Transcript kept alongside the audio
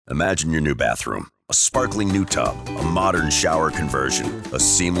Imagine your new bathroom. A sparkling new tub, a modern shower conversion, a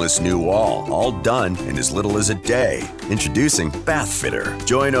seamless new wall, all done in as little as a day. Introducing Bath Fitter.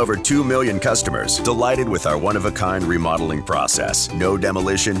 Join over 2 million customers delighted with our one-of-a-kind remodeling process. No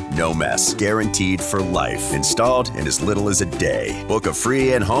demolition, no mess. Guaranteed for life. Installed in as little as a day. Book a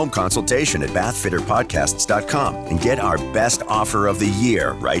free in-home consultation at bathfitterpodcasts.com and get our best offer of the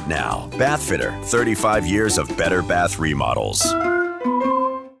year right now. Bath Fitter, 35 years of better bath remodels.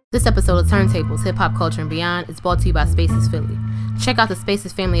 This episode of Turntables, Hip Hop Culture and Beyond is brought to you by Spaces Philly. Check out the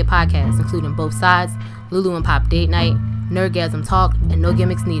Spaces family of podcasts, including Both Sides, Lulu and Pop Date Night, Nerdgasm Talk, and No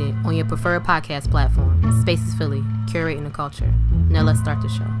Gimmicks Needed on your preferred podcast platform. Spaces Philly, curating the culture. Now let's start the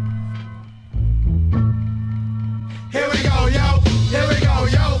show. Here we go, yo. Here we go,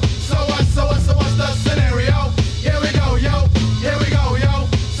 yo. So what's the scenario? Here we go, yo. Here we go, yo.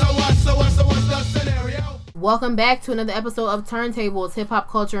 So what's the scenario? Welcome back to another episode of Turntables, Hip Hop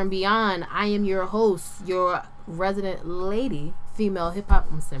Culture and Beyond. I am your host, your resident lady, female hip hop.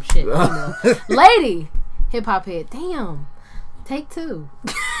 Female lady hip hop head. Damn, take two,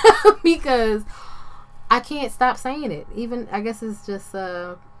 because I can't stop saying it. Even I guess it's just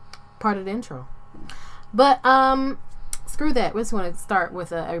part of the intro. But screw that. We just want to start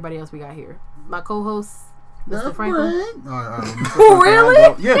with everybody else we got here. My co-host, Mr. Franklin.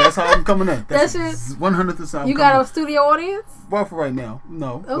 Really? Yeah, that's how I'm coming in. That's 100%. You got a studio audience? Well, for right now,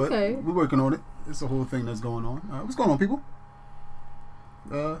 no. Okay. But we're working on it. It's a whole thing that's going on. What's going on, people?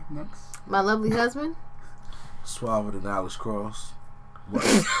 Next. My lovely husband. Suaver than Alex Cross. Wait,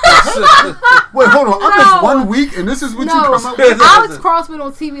 hold on. I'm just 1 week, and this is what you come up with? Alex Cross been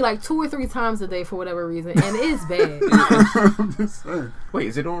on TV like 2 or 3 times a day for whatever reason, and it's bad. I'm just saying. Wait,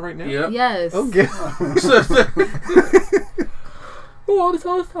 is it on right now? Yeah. Yes. Okay. Oh, I'm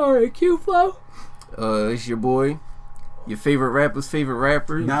so sorry. Q-Flow. It's your boy. Your favorite rapper's favorite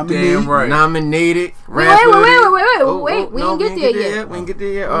rapper. Damn right. Nominated Wait. rapper. We ain't get there yet. We ain't get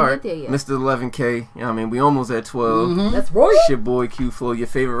there yet. All right. Mr. 11K. You know what I mean? We almost at 12. Mm-hmm. That's right. It's your boy Q-Flow. Your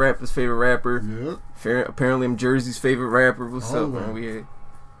favorite rapper's favorite rapper. Yep. Apparently I'm Jersey's favorite rapper. What's up, man? We here.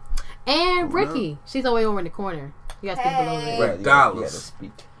 And Ricky. She's all the way over in the corner. You got to speak below that. Rick Dollars.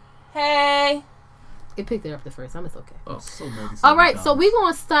 Hey. It picked it up the first time. It's okay. Oh, so many. All right. So we're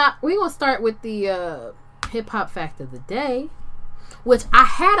going to start with the hip-hop fact of the day, which I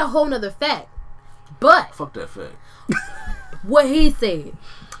had a whole nother fact, but Fuck that fact. what he said,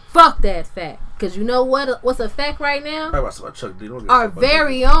 fuck that fact, because you know what's a fact right now? I about to Chuck D. Our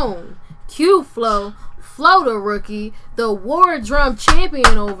very own Q-Flow, Flo the Rookie, the war drum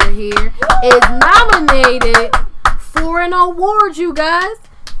champion over here, is nominated for an award, you guys.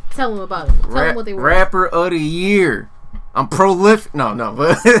 Tell them about it. Tell them what they were. Rapper of the Year. I'm prolific. No,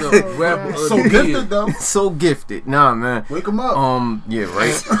 but So gifted, though. So gifted. Nah, man. Wake him up. Yeah,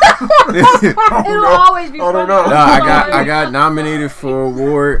 right. It'll always be fun. Nah, I got nominated for an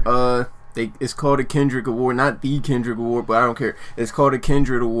award. It's called a Kendrick Award, not the Kendrick Award, but I don't care. It's called a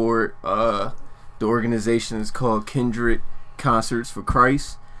Kendrick Award. The organization is called Kendrick Concerts for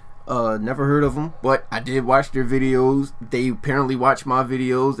Christ. Never heard of them, but I did watch their videos. They apparently watch my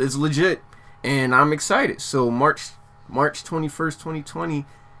videos. It's legit, and I'm excited. So March 21st, 2020,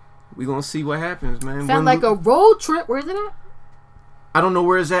 we gonna see what happens, man. Sound like a road trip. Where's it at? I don't know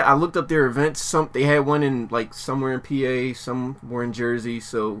where it's at. I looked up their events. They had one in like somewhere in PA, somewhere in Jersey.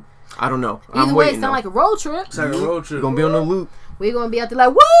 So I don't know. Either way, it sound like a road trip. It's like a road trip. Gonna be on the loop. We're gonna be out there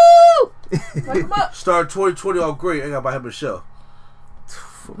like woo. Like, come up. Start 2020 off great. I gotta buy him a show.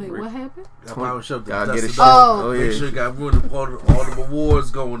 Wait, what happened? Gotta buy him a show. Gotta get a Dust show. it off. Oh, Make sure you got all the awards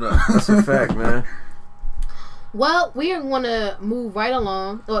going up. That's a fact, man. Well, we are going to move right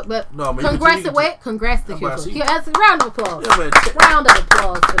along. But No, man, congrats you- to congrats to Congrats Q. to you. That's a round of applause. Yeah, man. Round of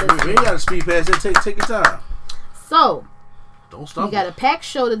applause for this. We ain't got to speed past it. Take your time. So, Don't stop. we got a packed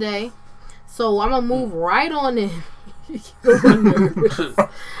show today. So, I'm going to move right on in. I'm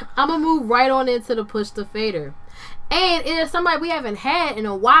going to move right on into the Push the Fader. And it is somebody we haven't had in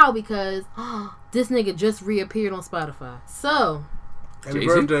a while because this nigga just reappeared on Spotify. So, Happy Jay-Z?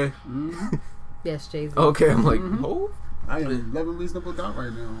 birthday. Mm-hmm. yes, Jay-Z. Okay, I'm like, Mm-hmm. I am loving Reasonable Doubt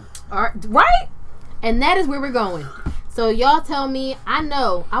right now. All right? And that is where we're going. So, y'all tell me, I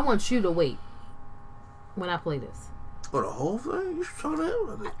want you to wait when I play this. Oh, the whole thing? You trying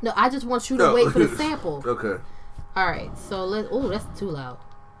to No, I just want you to No. wait for the sample. Okay. All right, so that's too loud.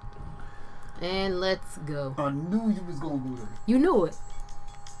 And let's go. I knew you was going to go there. You knew it.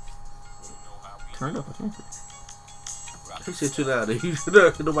 turn up. I think. He said too loud.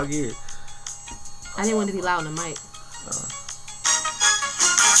 Nobody hear it. I didn't want to be loud on the mic.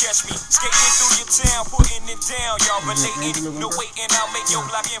 catch me. Skating through your town, putting it down. Y'all relating, no waiting. I'll make your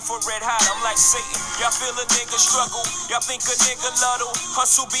block infrared hot. I'm like Satan. Y'all feel a nigga struggle. Y'all think a nigga luddle.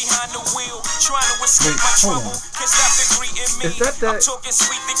 Hustle behind the wheel, trying to escape my trouble. Can't stop the greeting me. I'm talking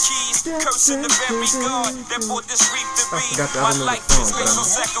sweet the keys, cursing the very God that brought this reef to be. My life is based on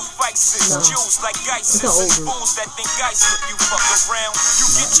sacrifices. Jews like ISIS and fools that think I slip. You fuck around, you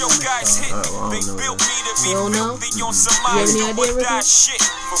get your guys hit. They built me to be filthy on some eyes. Do or die shit.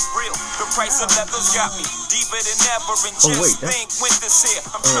 For real, the price of leather's got me deeper than ever. And just think winter's here.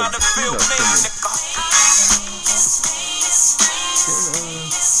 I'm trying to feel me.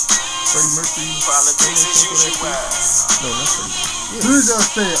 Freddie Mercury. Politics as usual. No, that's Freddie. As soon as y'all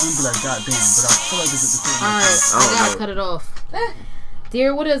say it, I'm gonna be like, goddamn. But I feel like it's at the same time. Alright, I gotta cut it off.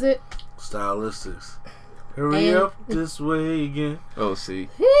 Dear, what is it? Stylistics. Hurry And- up this way again. Oh, see.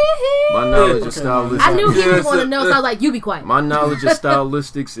 My knowledge of stylistics. I knew he was going to know, so I was like, you be quiet. My knowledge of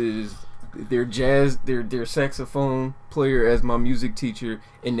stylistics is their jazz, their saxophone player as my music teacher,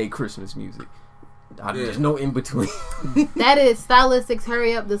 and they Christmas music. There's no in between. That is Stylistics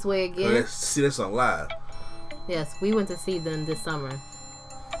Hurry Up This Way Oh, Again. that's on live. Yes, we went to see them this summer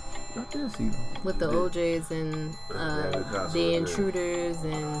I did see them. with the OJs and the Intruders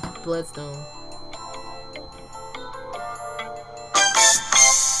and Bloodstone.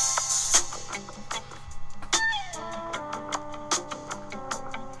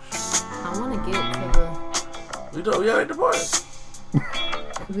 I want to get to We don't. Y'all at the party.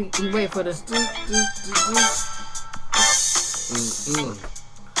 we wait for the.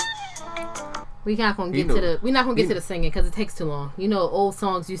 We're not gonna get to the. We're not gonna get to the singing because it takes too long. You know, old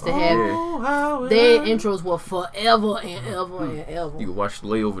songs used to have their intros were forever and ever and ever. You can watch the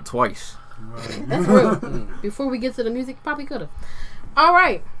layover twice. That's real. Before we get to the music, probably could have. All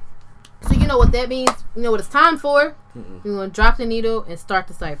right. So you know what that means. You know what it's time for. We're gonna drop the needle and start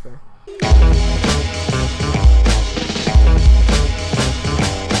the cipher.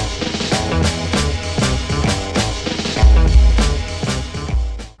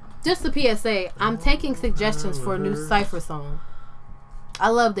 Just a PSA, I'm taking suggestions for a new cipher song. I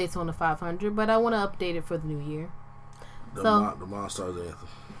love Daytona 500, but I want to update it for the new year. The Monstars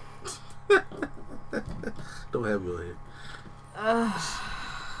anthem. Don't have me on here.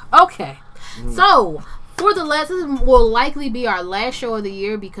 Okay, so for the last, this will likely be our last show of the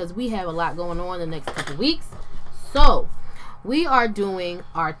year because we have a lot going on the next couple weeks. So we are doing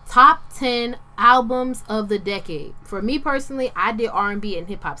our top 10 albums of the decade. For me personally, I did R&B and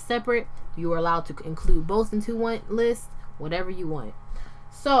hip hop separate. You are allowed to include both into one list, whatever you want.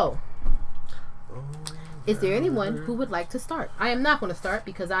 So, is there anyone who would like to start? I am not going to start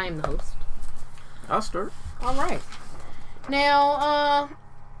because I am the host. I'll start. All right. Now,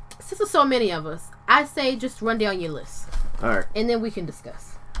 since there's so many of us, I say just run down your list, All right. and then we can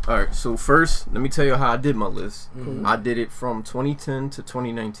discuss. All right. So first, let me tell you how I did my list. I did it from 2010 to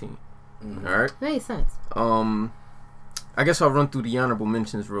 2019. All right. Makes sense. I guess I'll run through the honorable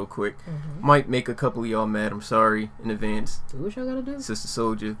mentions real quick. Might make a couple of y'all mad. I'm sorry in advance. Do what y'all gotta do. Sister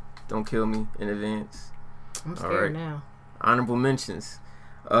Soldier, don't kill me in advance. I'm scared right. now. Honorable mentions.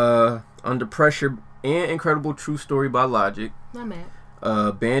 Under Pressure and Incredible True Story by Logic. Not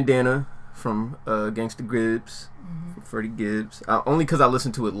mad. Bandana from Gangsta Gibbs. Freddie Gibbs. Only because I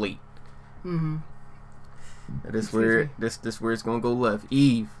listened to it late. This where it's gonna go left.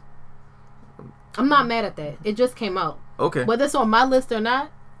 Eve. I'm not mad at that. It just came out. Okay. Whether it's on my list or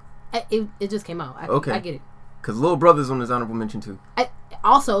not, it just came out. Okay. I get it. Because Lil Brother's on his honorable mention too.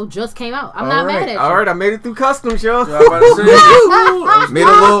 Also, just came out. I'm not mad at you. All right, I made it through customs, y'all. Yeah, I'm about to say, Made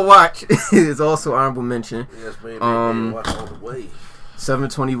a little watch. It's also honorable mention. yes, man. Watch all the way.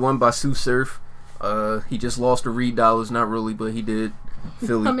 721 by Sue Surf. He just lost to Reed Dollars. Not really, but he did.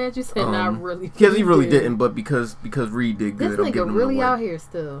 Philly. I'm mad you said not really. Because he really didn't, but because Reed did good. This I'm nigga giving him really the out win. here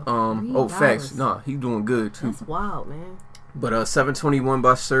still. Oh, facts. Nah, he's doing good too. That's wild, man. But 721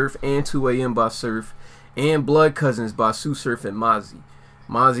 by Surf and 2 AM by Surf and Blood Cousins by Sue Surf and Mozzie.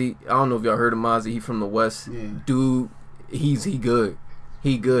 Mozzie, I don't know if y'all heard of Mozzie. He from the West. Yeah. Dude, he good.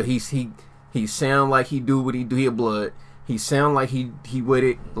 He good. He sound like he do what he do. He a Blood. He sound like he with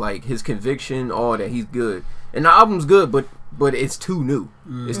it. Like his conviction, all that. He's good. And the album's good, but it's too new.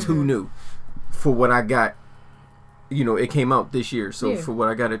 It's too new for what I got. You know, it came out this year, so for what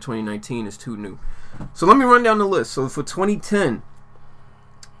I got at 2019, it's too new. So let me run down the list. So for 2010,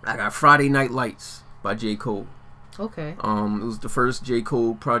 I got Friday Night Lights by J. Cole. Okay. It was the first J.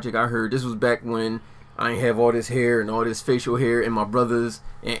 Cole project I heard. This was back when I ain't have all this hair and all this facial hair, and my brothers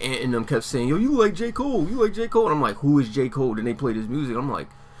and them kept saying, "Yo, you like J. Cole? You like J. Cole?" And I'm like, "Who is J. Cole?" Then they played his music. I'm like,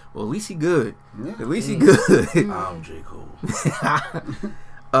 "Well, at least he good. Yeah. At least he good." I'm J. Cole.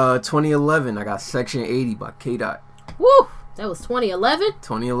 2011, I got Section 80 by K Dot. Woo! That was 2011.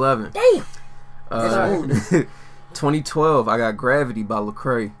 2011. Damn. 2012, I got Gravity by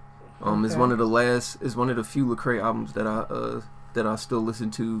Lecrae. It's Okay. one of the few Lecrae albums that I still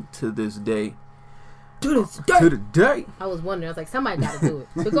listen to this day. To this To the day. I was wondering. I was like, somebody got to do it.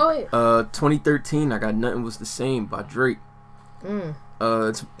 But go ahead. 2013, I got Nothing Was the Same by Drake.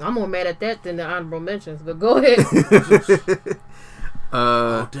 It's I'm more mad at that than the honorable mentions. But go ahead.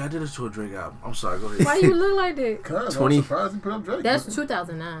 Oh, I did this to a Drake album. I'm sorry. Go ahead. Why you look like that? Cause 20. I'm surprised you put up Drake. That's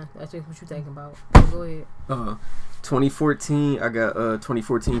 2009. That's what you thinking about. Go ahead. 2014, I got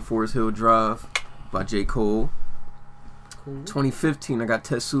 2014 Forest Hill Drive by J. Cole. Cool. 2015, I got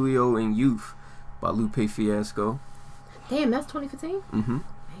Tetsuyo and Youth by Lupe Fiasco. Damn, that's 2015.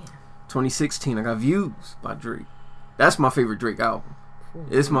 2016, I got Views by Drake. That's my favorite Drake album.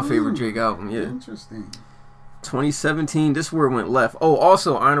 It's my favorite Drake album, yeah. Interesting. 2017, this is where it went left. Oh,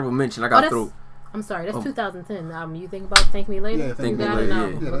 also, honorable mention, I got through. I'm sorry, that's Oh. 2010. The album you think about Thank Me Later? Yeah, Thank You Me got Later, it? yeah. No,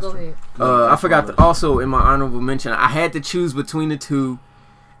 Yeah, but that's go true. ahead. I forgot to, also in my honorable mention, I had to choose between the two.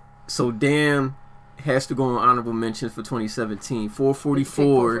 So Damn has to go on honorable mention for 2017.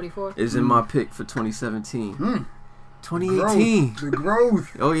 444 444? is in my pick for 2017. 2018. The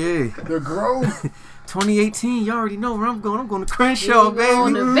growth. Oh yeah. The growth. 2018. You already know where I'm going. I'm going to Crenshaw, We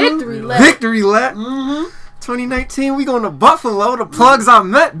on baby. the victory lap. Victory lap. 2019. We going to Buffalo. The plugs I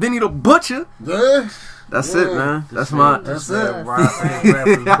met. Benny the Butcher. Yeah. That's Yeah. it, man. That's my. That's Yes. it. He Rappers,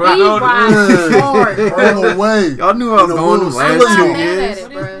 rides hard, All bro. the way. Y'all knew I was In a going little last I'm Let's not go. year. mad at Yes.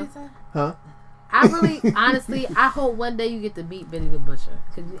 it, bro. Huh? I really, honestly, I hope one day you get to beat Benny the Butcher.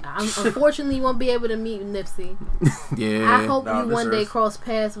 Cause unfortunately, you won't be able to meet Nipsey. Yeah. I hope Nah, you this one day is- cross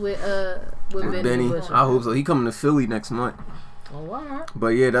paths with Benny, Benny. the Butcher. I hope so. He coming to Philly next month. Oh, all right. But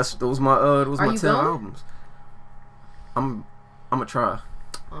yeah, those my Are 10 you going? albums. I'm gonna try.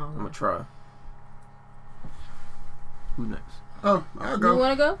 I'm gonna try. Who next? Oh, I'll You go.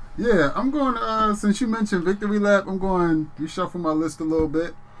 want to go? Yeah, I'm going, since you mentioned Victory Lap, I'm going, you shuffle my list a little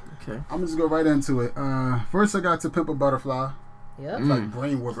bit. Okay. I'm just go right into it. First, I got To Pimp a Butterfly. Yep. It's like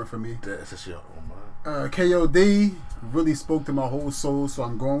brain warping for me. That's a shit on mine. KOD really spoke to my whole soul, so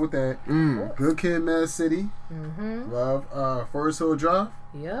I'm going with that. Good Kid, Mad City. Love. Forest Hill Drive.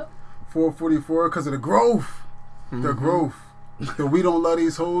 Yep. 444 because of the growth. The growth. The We Don't Love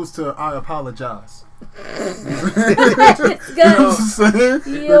These Hoes to I Apologize. It's You know what good. I'm saying?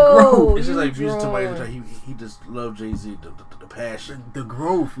 The Yo, growth. It's just like you music to somebody drawing. like he just loved Jay-Z, the passion. The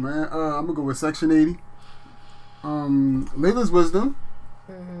growth, man. I'm gonna go with Section 80. Layla's Wisdom.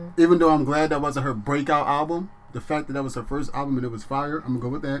 Even though I'm glad that wasn't her breakout album, the fact that was her first album and it was fire, I'm gonna go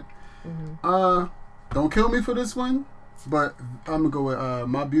with that. Don't kill me for this one, but I'm gonna go with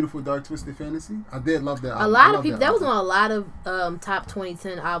My Beautiful Dark Twisted Fantasy. I did love that album. A I lot love of people. That was album. on a lot of top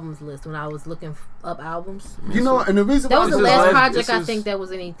 2010 albums list when I was looking up albums. You know, and the reason That why was the This is last last- project this I is- think that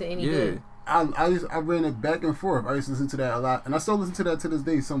was any Yeah. good. I ran it back and forth. I used to listen to that a lot, and I still listen to that to this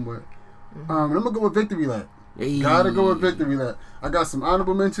day somewhere. And I'm gonna go with Victory Lap. Hey. Gotta go with Victory Lap. I got some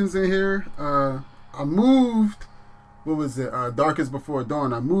honorable mentions in here. I moved. What was it? Darkest Before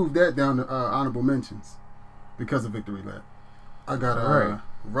Dawn. I moved that down to honorable mentions because of Victory Lap. I got Alright.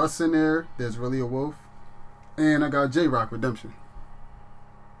 Russ in there. There's Really a Wolf, and I got J Rock Redemption.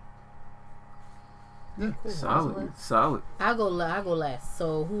 Yeah. Solid. I go last.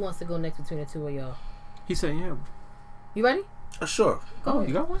 So who wants to go next between the two of y'all? He said, yeah. You ready? Sure. Go ahead.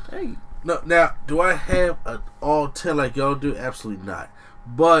 You got one? Hey. No, now, do I have all 10 like y'all do? Absolutely not.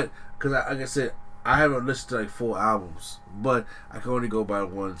 But, because like I said, I haven't listened to like 4 albums, but I can only go by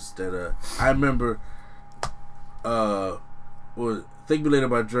ones that I remember. Was Think Me Later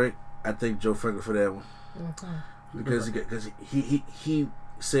by Drake. I thank Joe Franklin for that one. Because he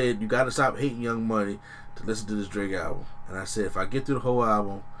said, you got to stop hating Young Money to listen to this Drake album. And I said, if I get through the whole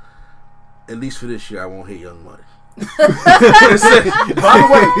album, at least for this year, I won't hate Young Money. By the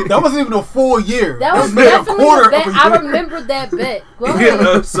way, that wasn't even a full year. That was maybe definitely a bet. of a I year. remember that bet. Go You ahead.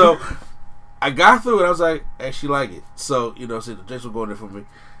 know, so I got through it. I was like, I actually like it. So, you know, so the Jason was going there for me.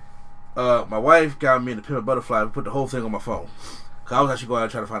 My wife got me in the Pimp a Butterfly. We put the whole thing on my phone. Cause I was actually going out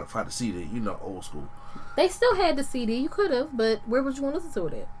trying to find the CD. You know, old school. They still had the CD. You could have, but where would you want to listen to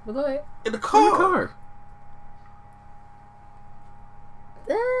it at? But go ahead. In the car.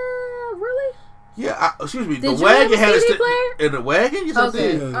 Really? Yeah, excuse me. Did the you wagon have a had CD a player? In the wagon? You said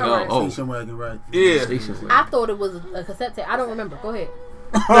Okay. that? All right. Oh. Station wagon, right? Yeah. Station. I thought it was a cassette tape. I don't remember. Go ahead.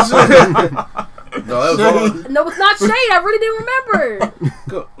 No, that was all. No, it's not shade. I really didn't remember.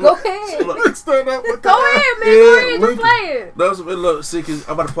 Go ahead. Mixed that up with Go ahead, man. Go ahead. Just play it. No, look, see, cause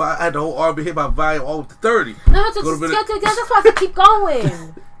I'm about to put. I had the whole R&B hit my volume all to 30. No, just that's why I keep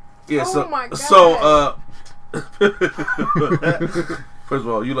going. Yeah. Oh So, my God. so, first of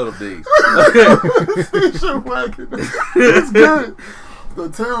all, you love them days. Okay. It's good. The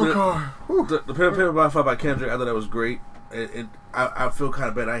town car. The Paper by Fire by Kendrick, I thought that was great. And I feel kind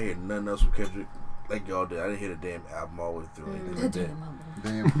of bad. I didn't hear nothing else from Kendrick like y'all did. I didn't hear the damn album all the way through.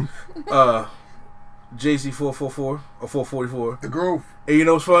 Damn. JC 444 or 444. The Grove. And you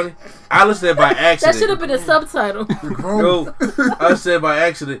know what's funny? I listened to it by accident. That should have been a subtitle. The Grove. Yo, I listened to it by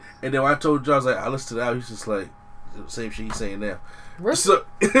accident, and then when I told Joe, I was like, I listened to the album. He's just like, the same shit he's saying now. Really? So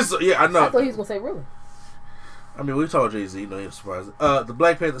yeah, I know. I thought he was gonna say really. I mean, we talked Jay-Z, you know, he was surprised. The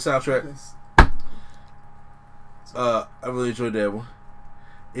Black Panther soundtrack, I really enjoyed that one.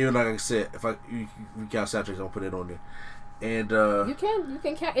 Even like I said, if you count soundtracks, I'll put it on there. And you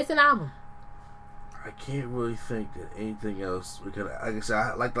can count. It's an album. I can't really think that anything else. Because, like I said,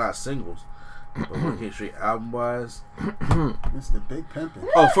 I like a lot of singles, but when it came straight album wise, It's the Big Pimpin'.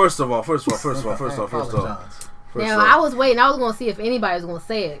 oh, first of all. Now I was waiting. I was gonna see if anybody was gonna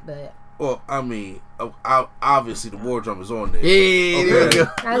say it, but Well, I mean, obviously the War Drum is on there. Yeah, there we go.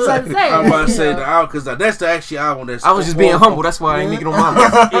 I was about to say. I'm about to say the album because that's the actual album. That's I was just being humble. That's why I ain't making no mama.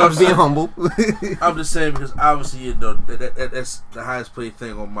 I was being humble. I'm just saying because obviously you know that's the highest played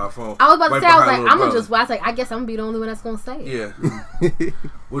thing on my phone. I was about to right say. I was behind like, Lil I'm gonna Brother. just. I was like, I guess I'm gonna be the only one that's gonna say it. Yeah.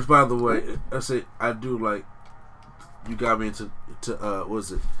 Which, by the way, I say I do like. You got me into what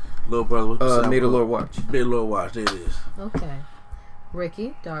is it, Little Brother? What's the album May the called? Lord watch. May the Lord watch. There it is. Okay.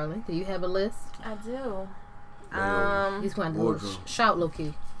 Ricky, darling, do you have a list? I do. You just want to War do Drum. shout low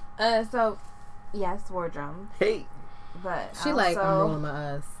key. So, yes, War Drum. Hey. But She like, I'm rolling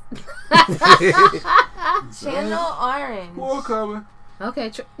my eyes. Channel Orange. War coming.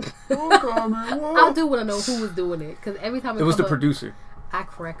 Okay, War coming. War. I do want to know who was doing it because every time It was the come up, producer. I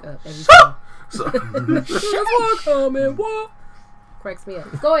crack up every time. So, War coming, war. Cracks me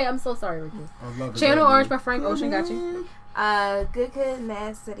up. Go ahead. I'm so sorry, Ricky. I love it. Channel Orange by Frank Ocean. Got you. Good Kid,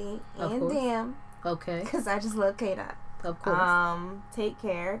 Mad City, Of and course. Damn, Okay. because I just love K-Dot. Of course. Take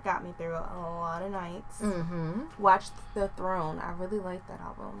Care got me through a lot of nights. Mm-hmm. Watch The Throne. I really like that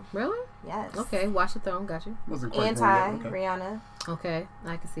album. Really? Yes. Okay. Watch the Throne. Got you. Wasn't quite Anti, there yet. Okay. Rihanna. Okay.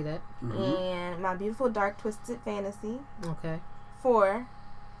 I can see that. And My Beautiful Dark Twisted Fantasy. Okay. For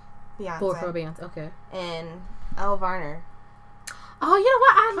Beyonce. For Beyonce. Okay. And Elle Varner. Oh, you know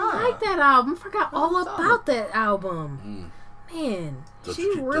what? I like that album. Forgot all about that album. Man, So she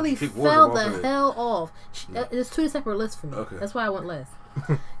you really kick fell Wardrobe off the of it. hell off. It's two separate lists for me. Okay. That's why I went less.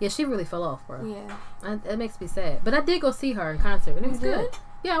 Yeah, she really fell off, bro. Yeah. It makes me sad. But I did go see her in concert, and it was You good. did?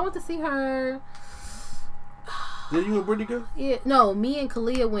 Yeah, I went to see her. did you and Brittany go? Yeah, no, me and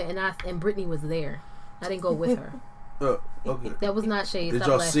Kalia went, and Brittany was there. I didn't go with her. Okay. That was not shade. Did Stop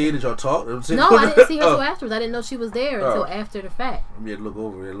y'all laughing. see it? Did y'all talk? No, I didn't see her until afterwards. I didn't know she was there until after the fact. I mean, look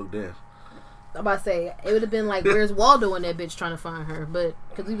over there, look down. I'm about to say it would have been like, where's Waldo and that bitch trying to find her? But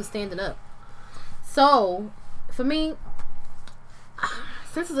because we was standing up. So for me,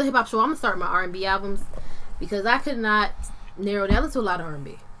 since it's a hip hop show, I'm gonna start my R&B albums because I could not narrow down. I listen to a lot of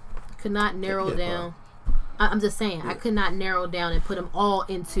R&B. Could not narrow down. I'm just saying, I could not narrow down and put them all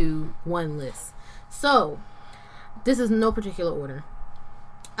into one list. So this is no particular order.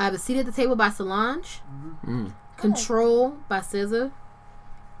 I have A Seat at the Table by Solange. Control by SZA.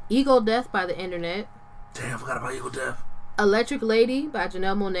 Ego Death by The Internet. Damn, I forgot about Eagle Death. Electric Lady by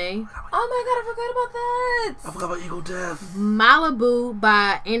Janelle Monáe. Oh my god, I forgot about that. I forgot about Eagle Death. Malibu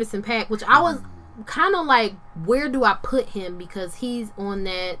by Anderson .Paak, which I was kind of like, where do I put him? Because he's on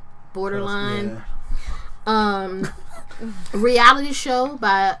that borderline. Yeah. Reality Show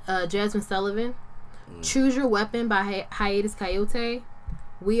by Jasmine Sullivan. Choose Your Weapon by Hiatus Coyote.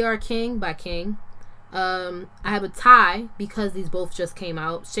 We Are King by King. I have a tie because these both just came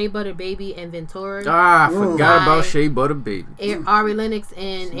out. Shea Butter Baby and Ventura. I forgot By about Shea Butter Baby. Ari Lennox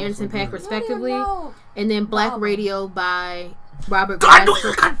and Anderson .Paak respectively. And then Black Radio by Robert I knew Glasper.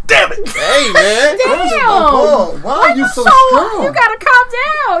 you. God damn it. Hey, man. Damn! Why are you so So strong? you gotta calm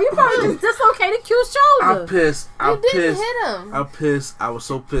down. You probably just dislocated Q's I'm shoulder. pissed. I'm You didn't pissed. hit him. I'm pissed. I was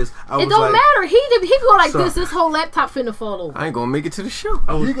so pissed. I was It don't like, matter. He go like So- this whole laptop finna fall over. I ain't gonna make it to the show.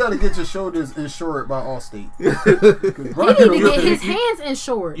 You gotta get your shoulders insured by Allstate. He need to get his hands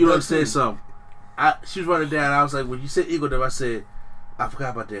insured. You know what I'm saying? Something. She was running down. I was like, when you said Eagle Death, I said, I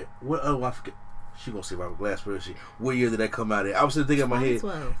forgot about that. What? Oh, I forget. she gonna say Robert Glasper. What year did that come out in? I was sitting thinking in my head,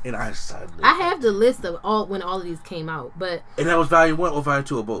 2012. and I decided. I have the list of when all of these came out, but And that was volume 1 or volume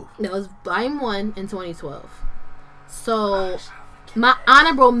 2 or both? that was volume 1 in 2012. So my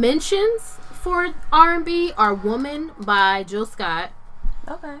honorable mentions for R&B are "Woman" by Jill Scott,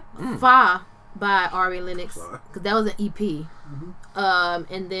 Okay. "Fa" by Ari Lennox, because that was an EP,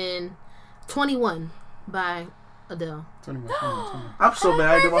 and then 21 by Adele. 21. I'm so mad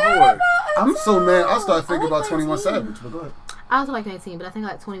I did my homework. I'm so mad. I started thinking I like about 21 19. Savage, but go ahead. I also like 19, but I think I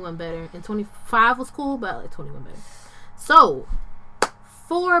like 21 better. And 25 was cool, but I like 21 better. So,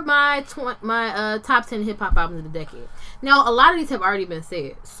 for my top 10 hip hop albums of the decade. Now, a lot of these have already been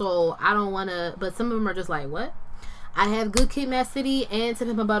said, so I don't want to, but some of them are just like, what? I have Good Kid, Mad City, and To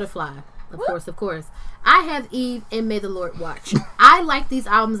Pimp a Butterfly. Of course. I have Eve and May the Lord Watch. I like these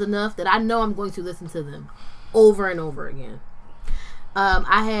albums enough that I know I'm going to listen to them over and over again.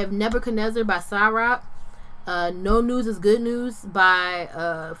 I have Nebuchadnezzar by Cyrock. No News is Good News by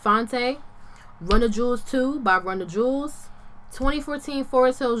Fonte. Run the Jewels 2 by Run the Jewels. 2014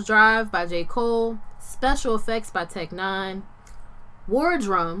 Forest Hills Drive by J. Cole. Special Effects by Tech 9. War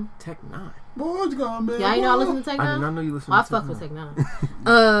Drum. Tech 9. Boys gone, man. Yeah, you know I listen to Tech 9? I did not know you listened I to fuck Tech with 9. Tech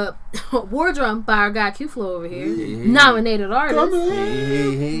 9. War Drum by our guy Q-Flow over here. Nominated artist.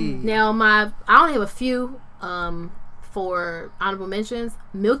 Hey. Now I only have a few for honorable mentions.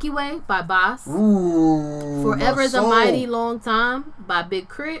 Milky Way by Boss. Ooh. Forever my is a soul. Mighty Long Time by Big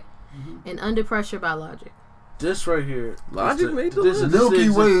Crit. And Under Pressure by Logic. This right here. Logic made the this list. is Milky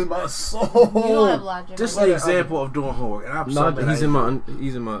Way, my soul. You don't have Logic. This is right? the example of doing homework, and I'm No, so but mad.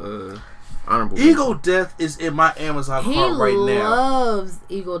 he's in my honorable. Ego Death is in my Amazon He cart right now. loves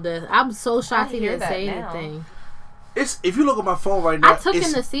Eagle Death. I'm so shocked I he hear didn't that say now. anything. It's if you look at my phone right now. I took it's,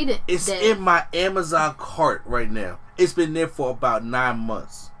 him to see that. It's that- in my Amazon cart right now. It's been there for about 9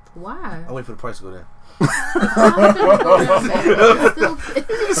 months. Why? I wait for the price to go down.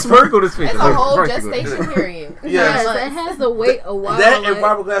 Sprinkle this It's a whole gestation period. Yes, Yes. it has to wait a while. That and like-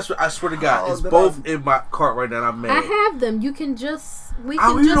 Robert Glasper, I swear to God, Oh, it's did both in my cart right now. And I'm mad. I have them. You can just we I,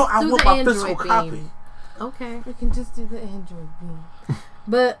 can you just know, I do want the my Android physical beam. copy. Okay, We can just do the Android beam.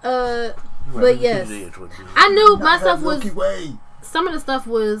 but You right, but we can yes, do the Android beam. I knew my Not stuff that was Milky Way. some of the stuff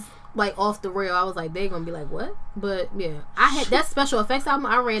was like off the rail. I was like, they're gonna be like, what? But yeah, I had that special effects album.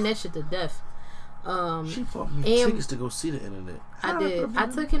 I ran that shit to death. She bought me and- tickets to go see the internet. I did. I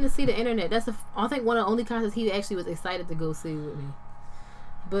took him to see the internet. That's I think one of the only concerts he actually was excited to go see with me.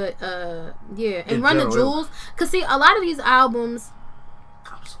 But yeah, and In Run the general, Jewels. Cause see, a lot of these albums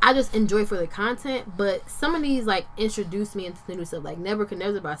I'm so- I just enjoy for the content, but some of these like introduced me into the new stuff, like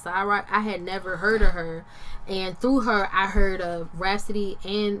Nebuchadnezzar by Cyrock. I had never heard of her, and through her I heard of Rhapsody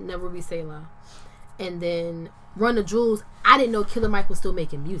and Never Be Selah. And then Run the Jewels, I didn't know Killer Mike was still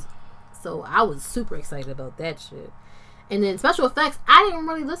making music, so I was super excited about that shit. And then Special Effects, I didn't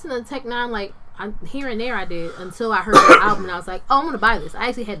really listen to Tech 9 like here and there I did until I heard the album and I was like, oh, I'm gonna buy this. I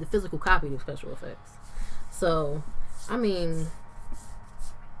actually had the physical copy of Special Effects, so I mean.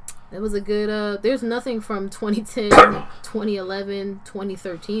 It was a good, there's nothing from 2010, 2011,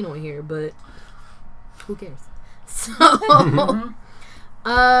 2013 on here, but who cares? So,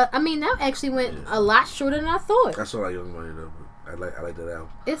 I mean, that actually went a lot shorter than I thought. That's all I Young Money though. But I like that album.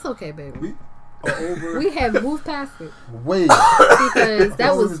 It's okay, baby. We are over. We have moved past it Way. because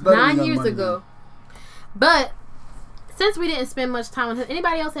that Always was better than 9 Young years Money, ago. But since we didn't spend much time on him,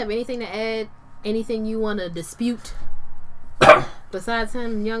 anybody else have anything to add? Anything you want to dispute besides him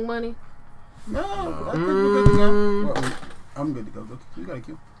and Young Money? No, I think we're good to go. Well, I'm good to go. You got a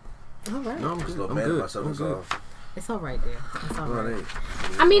cue. All right. No, I'm Just a good. little I'm mad at good. myself. I'm That's good. all. It's all right there. It's all Well, right.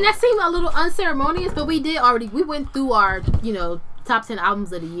 hey. I mean, that seemed a little unceremonious, but we went through our, top 10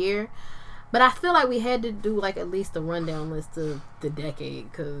 albums of the year. But I feel like we had to do, like, at least a rundown list of the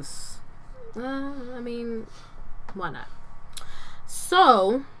decade, because, I mean, why not?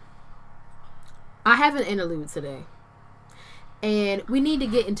 So, I have an interlude today. And we need to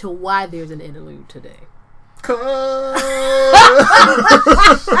get into why there's an interlude today.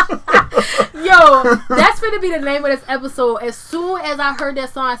 Yo, that's going to be the name of this episode. As soon as I heard that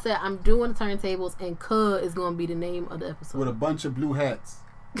song, I said, I'm doing turntables, and "Cuh" is going to be the name of the episode. With a bunch of blue hats.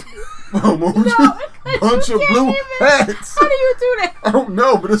 Emoji. Bunch of blue hats. How do you do that? I don't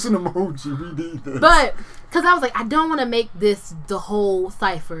know, but it's an emoji. We need this. But, because I was like, I don't want to make this the whole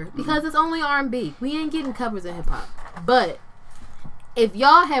cipher, because it's only R&B. We ain't getting covers in hip-hop. But, if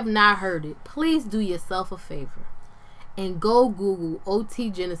y'all have not heard it, please do yourself a favor and go Google OT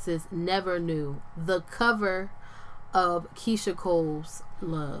Genesis Never Knew, the cover of Keisha Cole's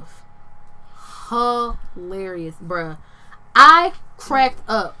Love. Hilarious, bruh. I cracked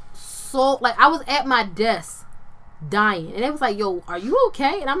up so like I was at my desk dying, and it was like, "Yo, are you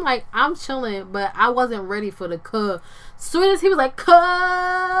okay?" And I'm like, "I'm chilling," but I wasn't ready for the cuh. Soon as he was like, "Cuh,"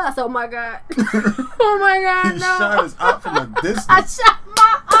 I said, "Oh my god, oh my god!" He No. shot his eye from a distance. I shot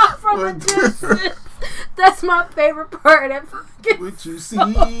my eye from a distance. That's my favorite part. That fucking What you see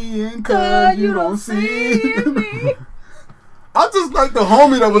and cuz you don't see me. I just like the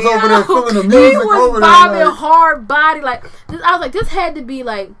homie that was over there feeling the music he was over there. bobbing Like, hard body like this. I was like, this had to be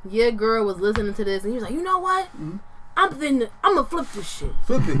like your girl was listening to this, and he was like, you know what? I'm gonna flip this shit.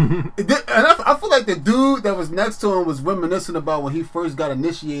 flip it. And I feel like the dude that was next to him was reminiscing about when he first got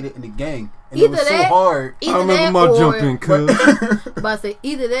initiated in the gang. And it Either was so that- hard. I remember my jumping, cuz. But I say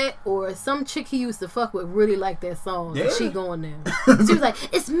either that or some chick he used to fuck with really liked that song. And Yeah. she going there. She was like,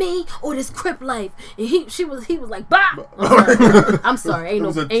 "It's me or this Crip life," and he was like, "Bah!" I'm sorry. Ain't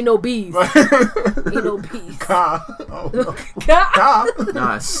was no a- ain't no bees. Ain't no bees. Ka. Oh, no. God. Ka.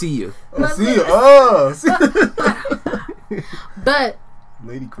 Nah, I see you. Oh, see you. Oh, see But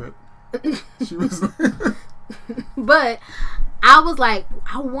Lady Crip. She was. But I was like,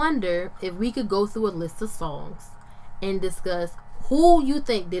 I wonder if we could go through a list of songs and discuss who you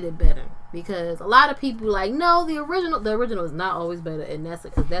think did it better. Because a lot of people like, no, the original is not always better, and that's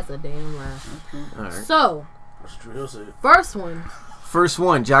because that's a damn lie. All right. So, What's Drill say? first one, First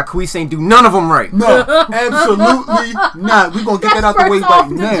one, Jacquees ain't do none of them right. No, absolutely not. We're going to get that out the way first right off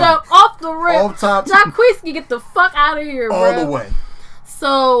the now. jump, off the rip. Off top. Jacquees can get the fuck out of here, All bro. the way.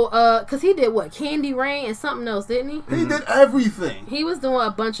 So, cause he did what, Candy Rain and something else, didn't he? He did everything. He was doing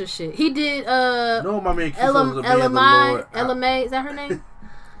a bunch of shit. He did No, my man Keith was a man of the Lord. Ella May, is that her name?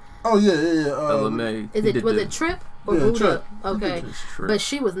 Oh, yeah. LMA. Was it Trip or Yeah, Buddha? Trip. Okay, It's Trip. but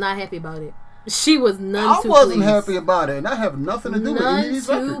she was not happy about it. She was none I too wasn't pleased. happy about it, and I have nothing to do with any of None these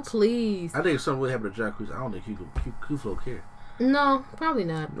too records. pleased. I think if something really happened to Jack Cruz, I don't think Q-Flow care. No, probably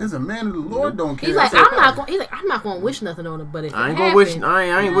not. As a man of the Lord, don't care. He's like, That's I'm not okay. going. He's like, I'm not going to wish nothing on him. But if I it ain't gonna wish. happened-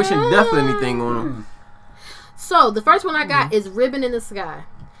 I ain't wishing death or anything on him. So the first one I got is "Ribbon in the Sky."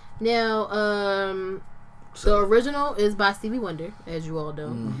 Now, the original is by Stevie Wonder, as you all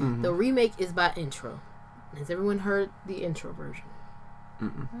know. The remake is by Intro. Has everyone heard the intro version?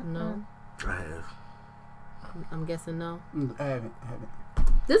 No, I have. I'm guessing no. I haven't.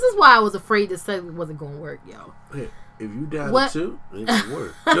 This is why I was afraid this segment wasn't going to work, yo. Hey, if you down What? too, it can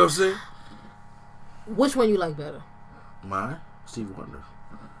work. You know what I'm saying? Which one you like better? Mine, Stevie Wonder.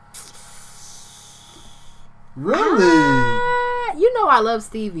 Really? You know I love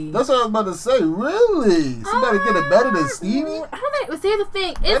Stevie. That's what I was about to say. Really? Somebody did it better than Stevie? I don't think. But here's the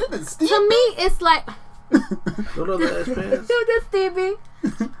thing. Better than Stevie? To me, it's like Don't know the ass pants. do this, Stevie.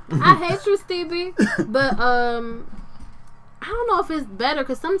 I hate you, Stevie. But I don't know if it's better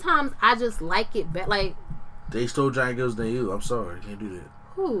because sometimes I just like it better. Like They stole giant girls than you. I'm sorry, can't do that.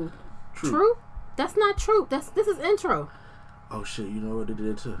 who? True. True? That's not true. This is intro. Oh shit, you know what they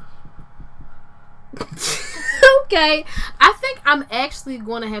did too. Okay, I think I'm actually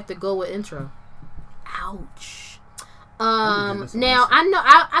going to have to go with intro. Ouch. Now I know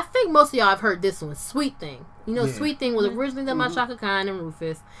I think most of y'all have heard this one, Sweet Thing. You know, Yeah. Sweet Thing was originally done by Shaka Khan and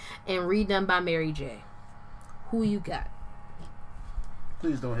Rufus, and redone by Mary J. Who you got?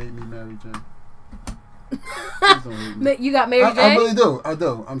 Please don't hate me, Mary Jane. Please don't hate me. You got Mary J. I really do. I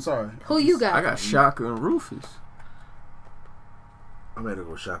do. I'm sorry. Who you got? I got Shaka and Rufus. I'm gonna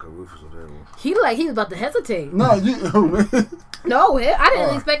go Shaka Rufus on that one. He was about to hesitate. No, you. No, I didn't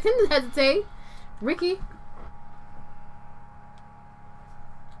Alright. expect him to hesitate. Ricky,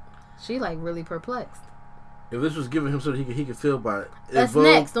 she like really perplexed. If this was given him so that he could feel by it. That's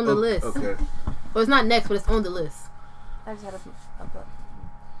next on the list. Okay. Well, it's not next, but it's on the list. I just had a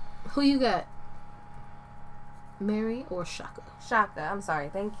Who you got? Mary or Shaka? Shaka. I'm sorry.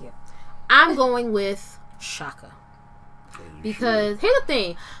 Thank you. I'm going with Shaka. Okay, you Because here's the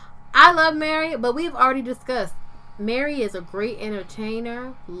thing. I love Mary, but we've already discussed Mary is a great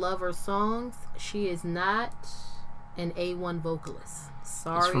entertainer, love her songs. She is not an A1 vocalist.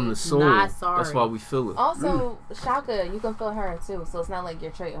 Sorry. It's from the soul. Not sorry. That's why we feel it. Also, Shaka, you can feel her too, so it's not like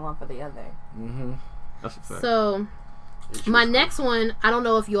you're trading one for the other. should. Mm-hmm. That's a fact. So, my next one, I don't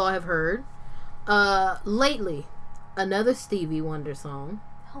know if you all have heard. Lately, another Stevie Wonder song,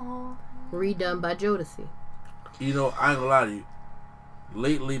 redone by Jodeci. You know, I ain't gonna lie to you.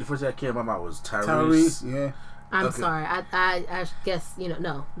 Lately, the first thing that came to my mind was Tyrese. Tyrese, yeah. I'm Okay. sorry. I guess,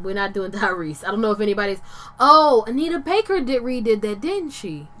 no, we're not doing Tyrese. I don't know if anybody's. Oh, Anita Baker redid that, didn't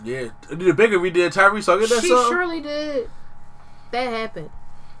she? Yeah, Anita Baker redid Tyrese. So I get that She song. surely did. That happened.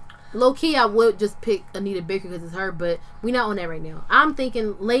 Low key, I would just pick Anita Baker because it's her, but we not on that right now. I'm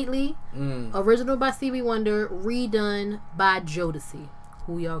thinking Lately, original by Stevie Wonder, redone by Jodeci.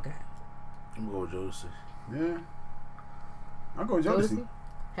 Who y'all got? I'm going with Jodeci. Yeah. I'll go with Jodeci. Jodeci?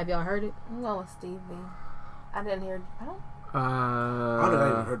 Have y'all heard it? I'm going with Stevie. I didn't hear. I don't. I don't think I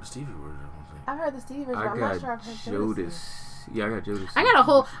even heard the Stevie version. I've heard the Stevie version. I I'm got not sure I've heard Jodeci. Jodeci. Yeah, I got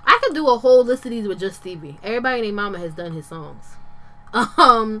Jodeci. I could do a whole list of these with just Stevie. Everybody and their mama has done his songs.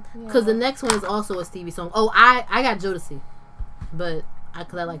 Because the next one is also a Stevie song. Oh, I got Jodeci, but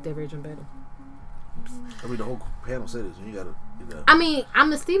because I like their version better. I mean, the whole panel said this, and you gotta, you know. I mean,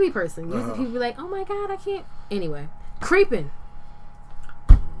 I'm a Stevie person. Usually people be like, "Oh my god, I can't." Anyway, Creepin'.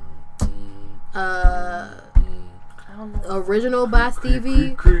 I don't know. Original by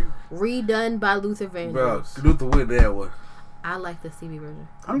Stevie, Creep. redone by Luther Bro, Vandross. Luther win that one. I like the Stevie version.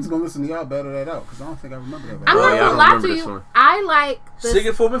 I'm just gonna listen to y'all battle that out because I don't think I remember that. I'm Oh, not yeah, I gonna don't lie remember to this you. one. I like Sing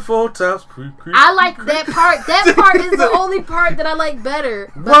it for me 4 times. Creep, creep. I like that part. That part is the only part that I like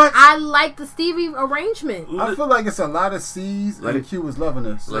better. But What? I like the Stevie arrangement. I feel like it's a lot of C's Let and it- Q is loving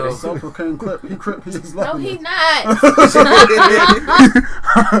this. let Like it- self-proclaimed clip. He is No, loving he this. not.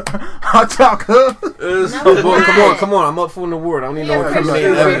 Hot chocolate. It's- No, Come on, Right. come on. I'm up for an award. I don't need Yeah, no Christian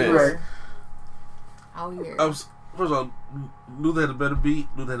incriminating Grey. evidence. Out here. First of all, Luther had a better beat.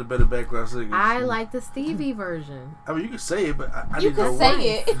 Luther had a better background singer. I like the Stevie version. I mean, you can say it, but I You need to know can why.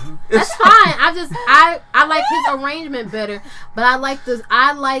 say it. That's fine. I like his arrangement better, but I like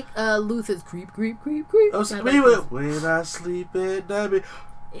Luther's creep. I was, I I like mean, this. when I sleep at night,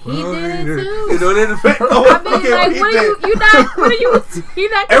 He did it you too. know that effect. Oh, I mean, okay, like, he what did. are you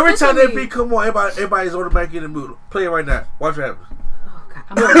not Every time consistent that beat come on, everybody's automatically in the mood. Play it right now. Watch what happens. Oh, God.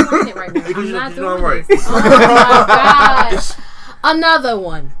 I'm not doing it right now. Because I'm you not know I'm doing right. this. Oh, my God. Another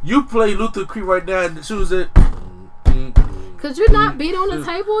one. You play Luther Creep right now, and as soon as it. Could you not beat on the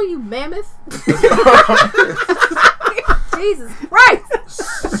table, you mammoth? Jesus Christ.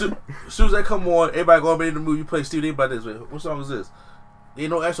 As soon as that come on, everybody gonna be in the mood. You play Steve Day by this. Wait, what song is this? Ain't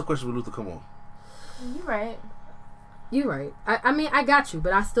no actual question with Luther. Come on. You right. You're right. I mean, I got you,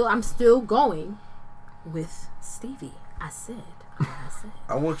 but I'm still going with Stevie. I said.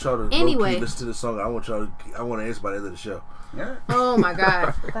 I want y'all to Anyway. listen to the song. I want to answer by the end of the show. Yeah. Oh my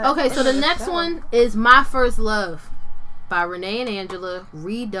God. Okay, so the next one is My First Love by Renee and Angela,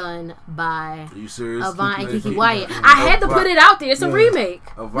 redone by Are you serious? Avant and Kiki Kiki Wyatt. I had to put it out there. It's a remake.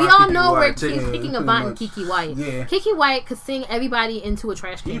 Avant, We all Kiki know we're Wyatt, take it. picking Yeah, Avant and pretty Kiki Wyatt. Yeah. Kiki Wyatt could sing everybody into a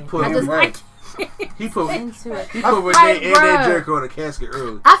trash He can. put- I just, Right. He put Into it. he put Like, Renee and bruh. that Jericho in a casket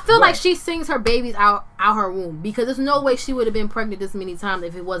early. I feel like Right. she sings her babies out her womb because there's no way she would have been pregnant this many times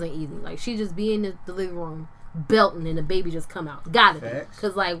if it wasn't easy. Like she just be in the living room belting and the baby just come out. Gotta be. Facts.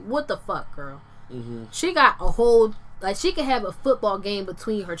 Cause like what the fuck, girl? Mm-hmm. She got a whole like she could have a football game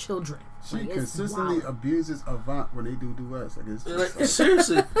between her children. She Like, it's consistently wild. abuses Avant when they do duets. Like, it's Like, just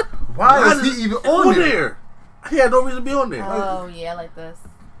seriously, why is he even on there? He had no reason to be on there. Oh yeah, like this.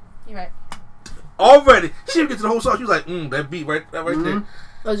 You right. Already, she didn't get to the whole song. She was like, that beat right there. Oh,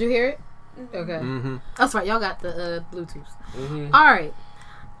 did you hear it? Okay. Mm-hmm. That's right. Y'all got the Bluetooth. Mm-hmm. All right.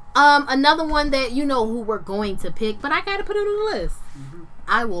 Another one that you know who we're going to pick, but I gotta put it on the list.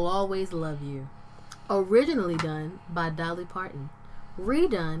 I Will Always Love You. Originally done by Dolly Parton.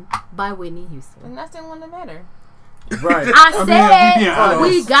 Redone by Whitney Houston. And that's the one that matter. Right. I mean, said we being honest.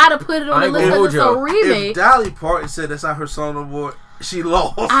 we gotta put it on I the ain't list gonna because it's a hold y'all. If remake. Dolly Parton said that's not her song no more, she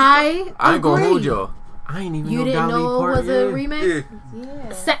lost. I ain't gonna hold agree. y'all. I ain't even You know didn't Dolly know it Parton. was a Yeah. remake?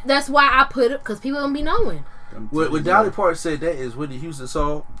 Yeah. That's why I put it, because people don't be knowing. Them When titties, Dolly though. Parton said that is Whitney Houston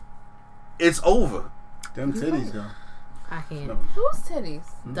song, it's over. Them titties, though. I can't. No. Whose titties?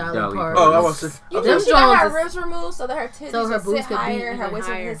 Dolly Dolly Parton. Oh, I was saying. You Them think she got her Joneses- ribs removed so that her titties So her could boobs sit could be higher, her even waist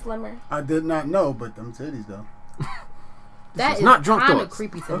would higher. get slimmer? I did not know, but them titties, though. That is not drunk kind of thoughts.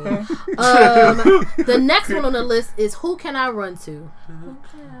 creepy to me. Okay. The next one on the list is Who Can I Run To?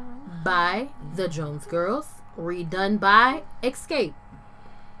 By the Jones Girls. Redone by Escape.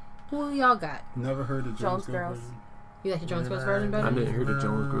 Who y'all got? Never heard of Jones Jones Girls. version. You like the Jones Girls version better? I didn't hear the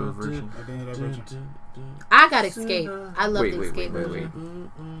Jones Girls version. I didn't hear that version. I got Escape. I love Wait, the wait, Escape wait,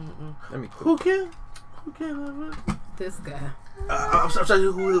 version. Let me. Who can? This guy. I'm telling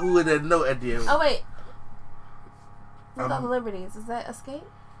you who would that note at the end. Oh wait. With all the liberties, is that Escape?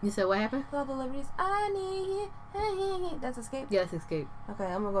 You said what happened? With all the liberties, I need it. That's Escape. Yes, Escape. Okay,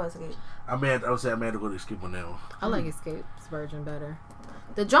 I'm gonna go with Escape. I would say I'm mad to go to skip on that one. I like Escape's version better.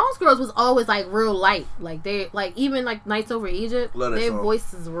 The Jones Girls was always like real light. Like they like even like Nights Over Egypt, Love that their song.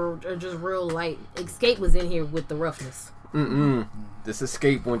 voices are just real light. Escape was in here with the roughness. This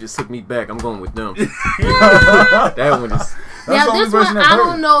Escape one just took me back. I'm going with them. That one is. Now the only this one, version I I've heard.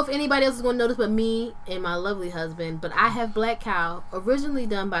 don't know if anybody else is going to know this but me and my lovely husband, but I have Black Cow, originally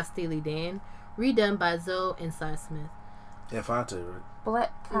done by Steely Dan, redone by Zoe and Cy Smith. And Fonte, right?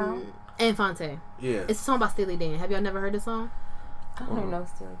 Black Cow. And Fonte. Yeah. It's a song by Steely Dan. Have y'all never heard this song? I don't even know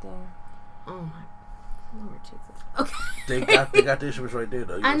Steely Dan. Oh my Lord Jesus. Okay. They got the instruments right there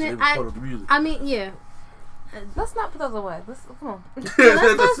though. You know, they put up the music. I mean, yeah. Let's not put those away. Come on.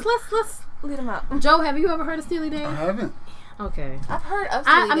 Let's Lead them out. Joe, have you ever heard of Steely I Dan? haven't. Okay. I've heard of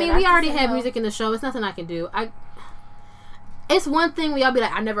Steely Dan. I mean, we already have music in the show. It's nothing I can do. It's one thing when y'all be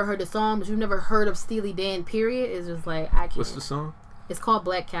like, I never heard the song, but you've never heard of Steely Dan, period. It's just like, I can't. What's the song? It's called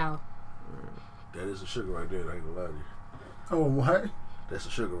Black Cow. That is the sugar right there. I ain't gonna lie to you. Oh, what? That's the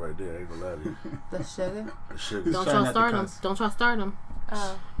sugar right there. I ain't gonna lie to you. The sugar. The sugar. Don't try y'all not to start them. cuss. Don't y'all start them.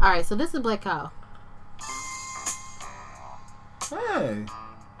 Oh. Alright, so this is Black Cow. Hey.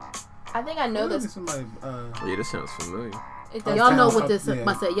 I think I know Maybe this. somebody, Yeah, this sounds familiar. It does. Y'all know sound- what this is. yeah.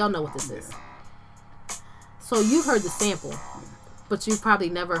 I said, y'all know what this is. So you've heard the sample, but you've probably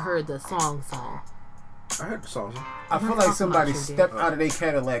never heard the song. I heard the song. I feel like somebody stepped out of their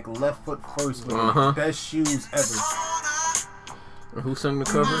Cadillac left foot first with the best shoes ever. Who sung the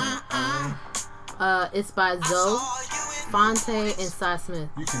cover? It's by Zoe, Fonte, and Cy Smith.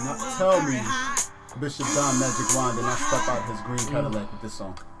 You cannot tell me Bishop John Magic Wand did not step out his green Cadillac with this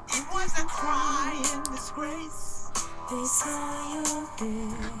song. Yeah,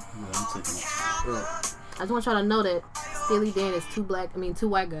 I'm taking it. I just want y'all to know that Steely Dan is two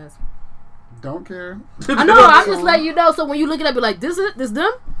white guys. Don't care. I know, I'm just letting you know. So when you look it up, you're like, this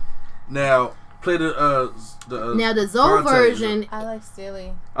them? Now play the Now the Zoe Fonte. version, I like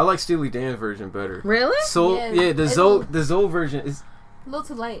Steely. I like Steely Dan's version better. really? So Yeah, the it's Zoe version is. A little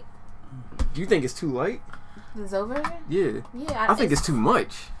too light. Do you think it's too light? The Zoe version? Yeah. Yeah. I think it's too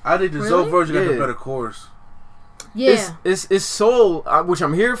much. I think the Really? Zoe version got the Yeah. better chorus. Yeah. It's soul, which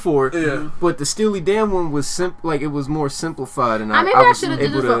I'm here for. Yeah. But the Steely Dan one was it was more simplified, and I maybe I was should have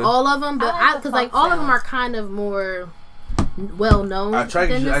did able this for to. all of them, but I like the because like funk all of them are sounds. kind of more well known. I tried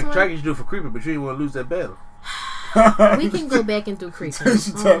to than this one. get you to do it for creeping, but you didn't want to lose that battle. We can go back and do creeping.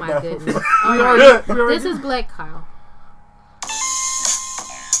 She Oh tapped my out. goodness! All right, this is Black Cow.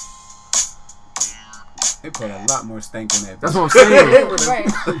 They put a lot more stank on that. That's what I'm saying. Right.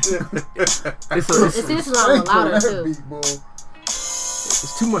 This is a lot louder too. Beat, boy.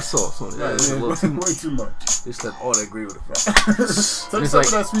 It's too much sauce on it. Right, It's a man, little too way too much. They slept all that green with the Take It's some like-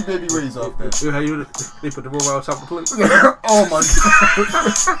 of that Sweet Baby Ray's off there. You know how they put the robot on top of the plate? Oh my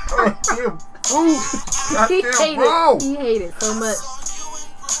god. Goddamn. He Goddamn, hated bro. it. He hated it so much.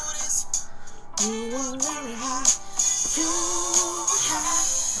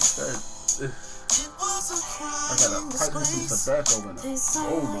 I gotta pipe this some tobacco in it.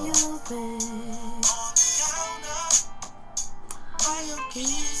 Oh my.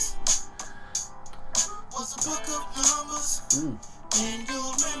 Mm.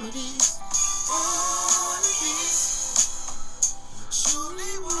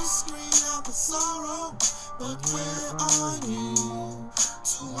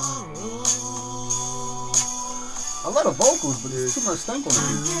 I love the vocals, but there's too much stank on it.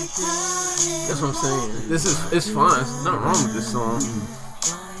 That's what I'm saying. It's fine. There's nothing wrong with this song.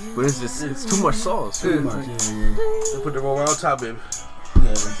 But it's too much sauce. Too much, yeah. They put the robot on top, baby.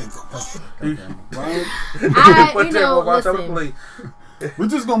 Yeah, I think okay. Right? Put You that know, robot on top of the listen. plate. We're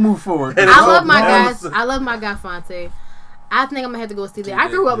just gonna move forward. And I it's love my all guys. balls. I love my guy Fonte. I think I'm gonna have to go with Steely. I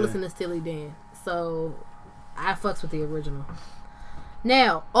grew up Yeah. listening to Steely Dan, so I fucks with the original.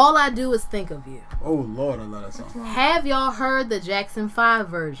 Now, all I do is think of you. Oh Lord, I love that song. Have y'all heard the Jackson 5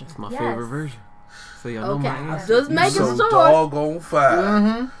 version? It's my Yes. favorite version. So y'all know my Okay, answer. just making So sure. doggone fire.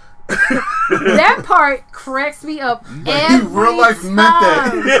 Mm-hmm. That part cracks me up every real life meant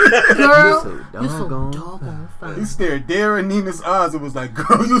that. time. Girl, So you so doggone doggone He fine. stared there in Nina's eyes and was like,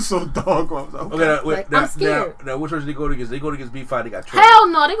 girl, you so doggone. I was like, Okay, okay. now, wait, Like, now, I'm scared. Now, which version they go against? They go against B5. They got Trey. Hell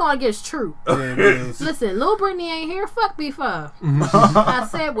no, they gonna get true. Yeah, it is. Listen, Lil Britney ain't here. Fuck B5. I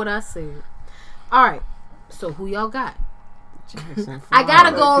said what I said. All right. So who y'all got? Jackson I gotta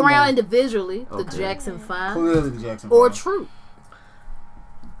Five. go Come around on. individually. The Okay. Jackson 5 Clearly the Jackson or Five. True.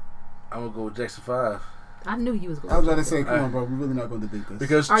 I'm gonna go with Jackson 5 I knew you was I going. was about to say, come on, bro, we're really not going to debate this.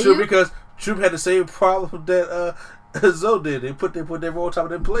 because Are Troop you? because Troop had the same problem that Zoe did. They put their roll on top of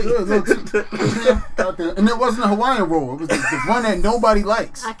their plate. Yeah, look, out there. And it wasn't a Hawaiian roll. It was the one that nobody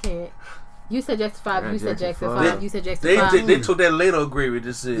likes. I can't. You said Jackson 5. Yeah, You said Jackson Jackson 5. 5. You said Jackson They 5. they took that later gravy.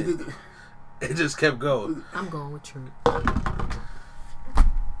 Just said it just kept going. I'm going with True.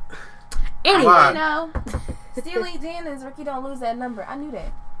 Anyway, Why? No. Steely Dan is Ricky Don't Lose That Number. I knew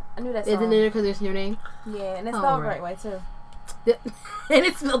that. I knew that song. isn't it because it's your name? Yeah, and it's Oh, spelled right. right way too. And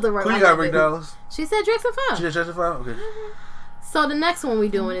it's spelled the right Who way. you got, Rick Dollars? She said Jackson 5. She said Jackson 5. Okay. So the next one we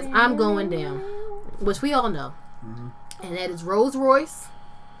doing is I'm Going Down, which we all know. And that is Rolls Royce,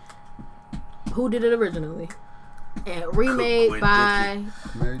 who did it originally, and remade by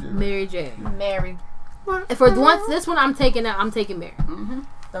Mary J. Mary. And for this one, I'm taking Mary.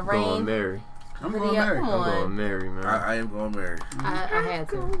 The I'm Rain. going Mary. I'm Video. going Mary. Come I'm on. going Mary, man. I am going Mary. I had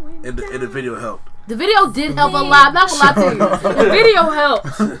to. And the video helped. The video did help a lot. I'm not gonna lie to you. The video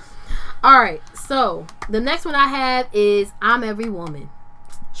helped. All right, so the next one I have is "I'm Every Woman,"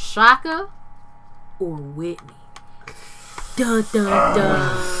 Shaka or Whitney. Dun dun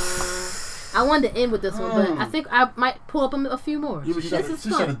dun. I wanted to end with this one, but I think I might pull up a few more. She This shut is it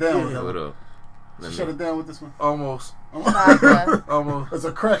fun. down with Hold that. up. She shut it down with this one. Almost. Shaka. Almost. It's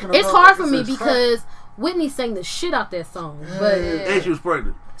a crack in the It's road. hard for It's me a crack. because Whitney sang the shit out that song, but And she was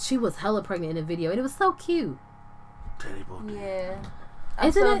pregnant. she was hella pregnant in the video, and it was so cute. Teddy both dead. Yeah. I'm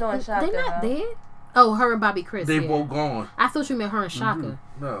Isn't still it? doing Shaka. They not though. dead? Oh, her and Bobby Chris. They yeah. both gone. I thought you meant her and Shaka.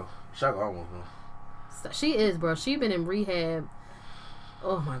 No. Shaka almost gone. So she is, bro. She been in rehab.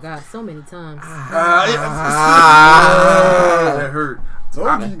 Oh my god, so many times. That hurt.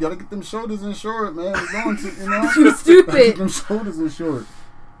 Told you gotta get them shoulders insured, man. We're going to, you know. You stupid. Get them shoulders insured.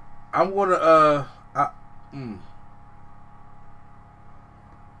 I'm gonna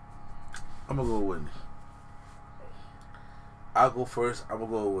I'm gonna go with Whitney. I'll go first. I'm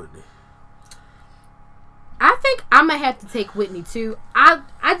gonna go with Whitney. I think I'm gonna have to take Whitney too. I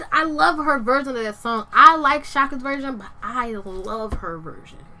love her version of that song. I like Shaka's version, but I love her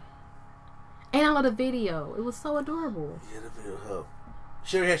version. And I love the video. It was so adorable. Yeah, the video helped.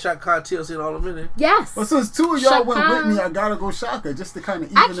 Sherry had shot Khan TLC in all a minute. Yes. Well, since two of y'all went Shaka. Whitney, I gotta go Shaka just to kind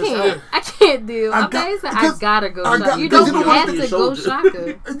of I even this can't. out. I can't do. I Okay, got- so I because gotta go. I Shaka. got- You because don't you don't have have to to go shoulder.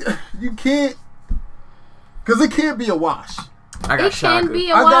 Shaka. You can't, because it can't be a wash. I got It Shaka. can be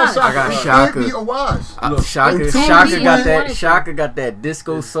a I got wash. Shaka. I got It Shaka. can't be a wash. Shaka, Look, Shaka Tim got B. that. wanted Shaka got that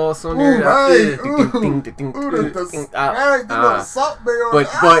disco sauce on Ooh, there. right. Yeah. Ooh, Ding, ding, ding, Ooh, ding, the ding. little salt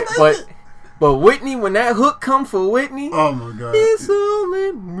there. But Whitney, when that hook come for Whitney, Oh my god. it's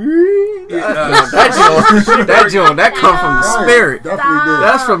only me. That joint, that come from the Right, spirit. Definitely did.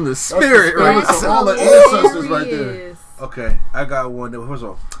 That's from the spirit, spirit. right? That's all the ancestors right there. hilarious. Okay, I got one. First of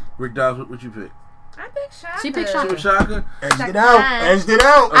all, Rick Dobbs, what you pick? I picked Shaka. She picked You Shaka. pick Shaka? Edged it out. Edged it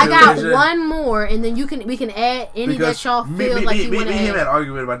out. I got Okay. one more, and then we can add any that y'all feel like you want to me and him had add. an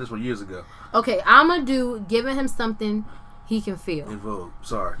argument about this one years ago. Okay, I'm gonna do giving him something he can feel. In Vogue.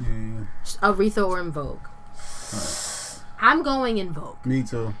 Sorry. Aretha or In Vogue. I'm going In Vogue. Me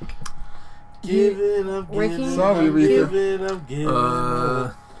too. Giving up, Ricky? Sorry, Aretha. giving up, giving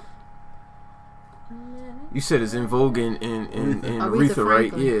up. You said it's In Vogue and Aretha Aretha, right?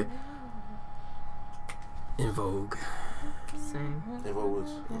 Franklin. Yeah. In Vogue. Same. In Vogue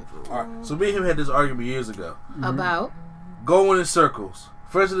was. Alright, so me and him had this argument years ago. About Going in circles.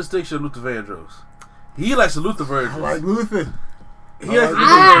 First distinction, Luther Vandross. He likes the Luther I version. like Luther. He likes the Luther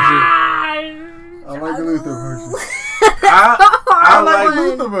I like the Luther version. version. I like one.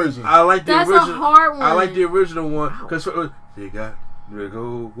 Luther version. I like the That's a original. hard one. I like the original one because you got to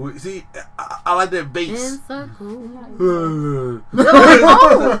go. See, I like that In bass. circles.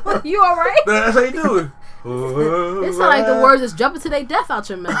 That's You alright? how you do it. It sound like the words is jumping to their death out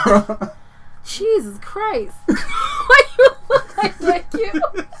your mouth. Jesus Christ. Why you look like you?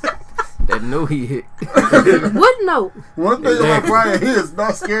 That note he hit. What note? One thing about Brian, he is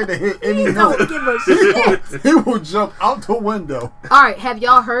not scared to hit any He note. don't give a shit. He will jump out the window. Alright, have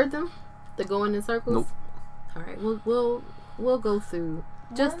y'all heard them? The Going in Circles? Nope. Alright, we'll go through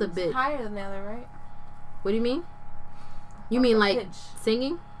just a One's bit. higher than the other, right? What do you mean? You mean like Pitch.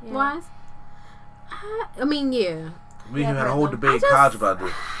 singing Yeah. wise? I mean, yeah. We had a whole debate I in just- college about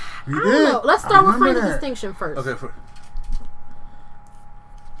this. He I did. don't know. Let's I start with remember Friend of that. Distinction first. Okay,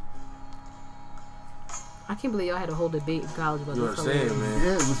 I can't believe y'all had a whole debate in college about you this. understand, Hilarious. man?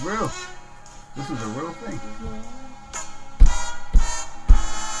 Yeah, it was real. This was a real thing.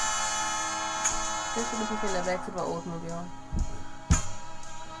 This should be putting that back to the old movie on.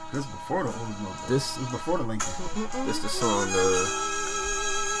 This was before the Oldsmobile. This- was before the Lincoln. This the song.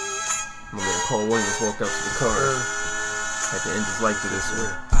 My man Paul Williams walked up to the car. At the end, just liked it this way.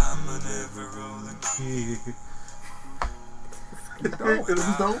 It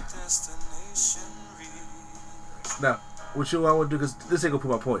was dope. Now, what you I want to do, because this ain't gonna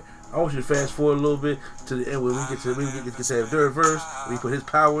put my point. I want you to fast forward a little bit to the end when we get to that third verse. When he put his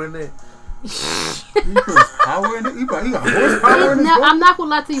power in there. He put his power in it. He got horsepower in his voice. I'm not gonna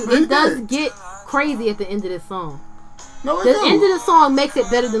lie to you. He It does did. get crazy at the end of this song. No, it The don't. end of the song makes it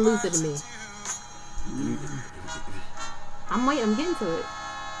better than Luther to me. I'm waiting. I'm getting to it.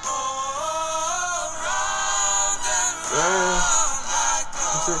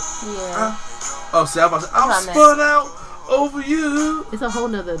 Yeah. Oh, see, I'm what I meant. spun out over you. It's a whole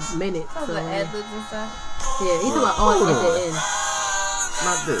nother minute. Some of So, the ad libs and stuff. yeah, he's talking about all at the end.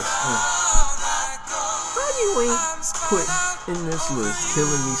 Not this. Why you ain't put in this list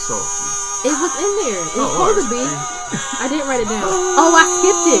Killing Me Softly? It was in there. It was Oh, supposed to be. I didn't write it down. Oh, I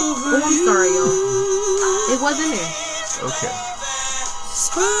skipped it. Oh, I'm sorry, y'all. It was in there. Okay.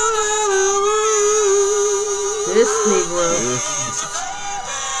 This Negro.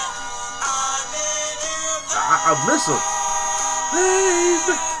 I miss him.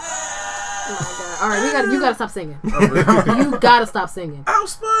 Baby. Oh my God. All right, you gotta stop singing. You gotta stop singing. I'm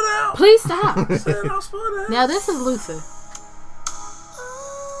spun out. Please stop. Said I'm spun out. Now this is Luther.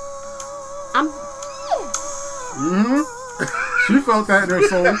 I'm. She felt that in her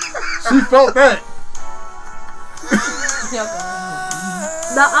soul. She felt that.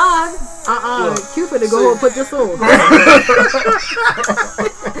 Q finna go home and put this on.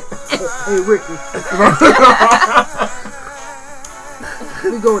 Hey, Ricky.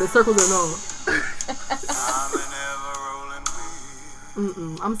 We go to circle and on.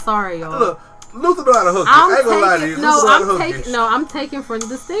 I'm sorry, y'all. Look, Luther know how to hook you. I ain't gonna lie to you. Luther know how to hook you. I'm taking from the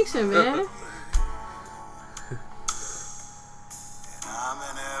distinction, man.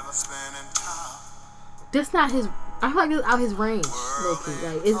 That's not his. I feel like it's out his range. Low-key.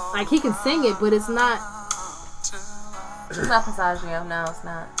 Like it's like he can sing it, but it's not. It's not Passaggio. No, it's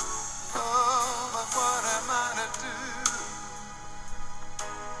not.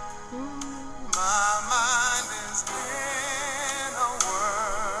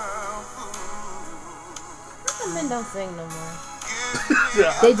 Men don't sing no more.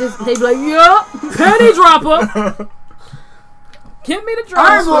 They be like, yup, penny dropper. Give me the drop.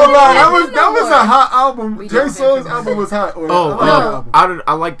 I ain't gonna lie, that was a hot album. Jay Soul's album was hot.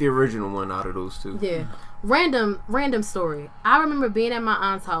 I like the original one out of those two. Yeah. Random story. I remember being at my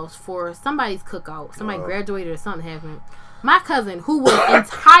aunt's house for somebody's cookout. Somebody graduated or something happened. My cousin, who was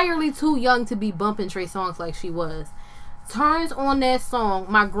entirely too young to be bumping Trey Songz like she was, turns on that song.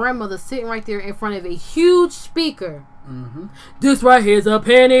 My grandmother sitting right there in front of a huge speaker. This right here's a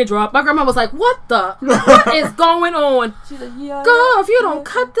penny drop. My grandma was like, what is going on? She's like, yeah. Girl, if you don't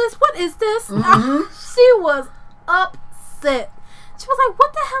cut this, what is this? She was upset. She was like,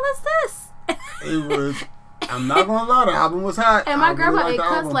 what the hell is this? It was. I'm not gonna lie, the album was hot. And my grandma ain't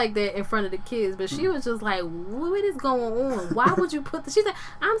cuss like that in front of the kids, but she was just like, what is going on? Why would you put this? She said,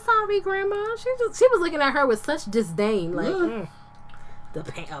 I'm sorry, Grandma. She was looking at her with such disdain, like, a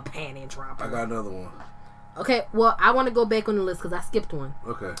panty dropper. I got another one. Okay, well, I want to go back on the list because I skipped one.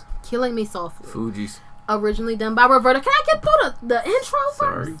 Okay. Killing Me Softly. Fugees. Originally done by Roberta. Can I get through the intro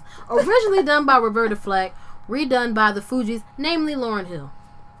first? Originally done by Roberta Flack, redone by the Fugees, namely Lauryn Hill.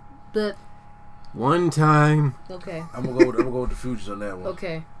 But one time. okay. I'm gonna go with the Fugees on that one.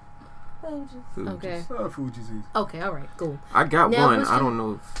 Okay. Fugees. Okay. Fugees. Okay. All right. Cool. I got one. I don't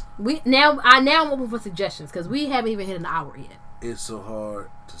know. I'm open for suggestions because we haven't even hit an hour yet. It's so hard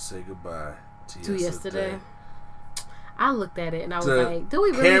to say goodbye to yesterday. I looked at it and I was like, do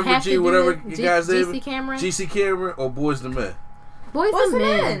we really Cameron have G, to whatever do you guys name GC Cameron? GC Cameron or Boys II Men? Boys II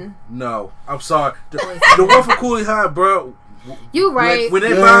Men. No, I'm sorry. The one for Cooley High, bro. You right. When they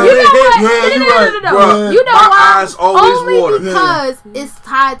you know found what? No. You know my why? eyes always Only water. because it's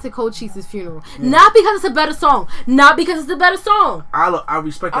tied to Coach Cheese's funeral. Not because it's a better song. Not because it's a better song. I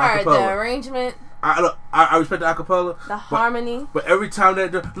respect the Alright, acapella. the arrangement. I respect the acapella. The harmony. But every time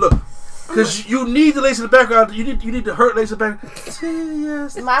that look, because you need the lace in the background. You need the hurt lace in the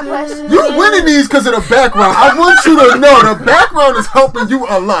background. My question. You're winning these because of the background. I want you to know the background is helping you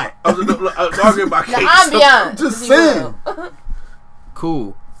a lot. I was arguing about The ambiance. Just saying.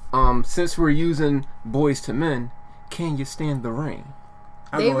 Cool. Since we're using Boys II Men, Can You Stand the Rain?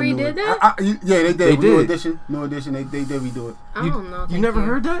 They redid that? Yeah, they did. They New did. edition. They did redo it. I don't know. You never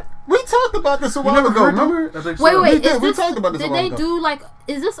heard that? We talked about this a while ago. Remember? Wait. We talked about this a Did while they ago. do like?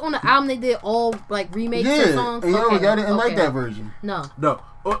 Is this on the album? They did all like remakes of songs. And Okay, y'all didn't like okay. that version. No.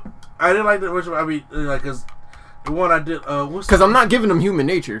 Oh, I didn't like the original. I mean, like, cause the one I did. Because I'm not giving them Human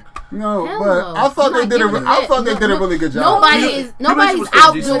Nature. No, Hell but no. I thought I'm they not did giving them that. they did a really good job. Nobody's was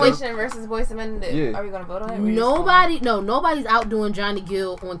outdoing. Generation versus Boys II Men. Yeah. Are we gonna vote on it? Nobody's outdoing Johnny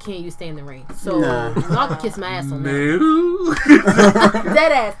Gill on Can You Stand the Rain. So y'all can kiss my ass on that. No.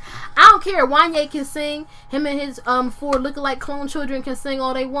 Dead ass. I don't care. Wanye can sing. Him and his 4 lookalike clone children can sing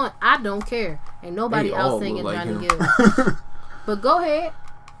all they want. I don't care. Ain't nobody They out all singing look like Johnny him. Gill. But go ahead.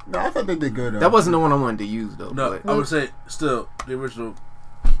 No, I thought they did good. That wasn't the one I wanted to use, though. No, but I would say still the original.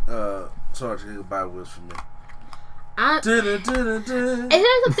 Sorry to say goodbye was for me. And here's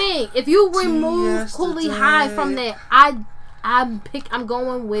the thing: if you remove Cooley High from that, I'm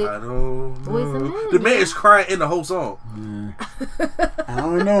going with I don't Boys and know. Men. The man is crying in the whole song. I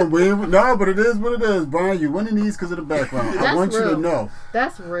don't know. No, but it is what it is, Brian. You're winning these because of the background. I That's want you real. to know.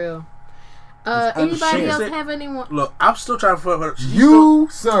 That's real. It's Anybody else unashamed. have anyone? Look, I'm still trying to find her. You,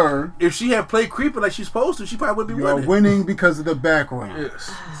 sir, If she had played Creeper like she's supposed to, she probably would be you are winning. winning because of the background.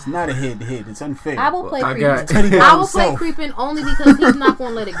 Yes. It's not a hit. It's unfair. I will play I Creeping. got- Teddy by I will play himself. Creeping only because he's not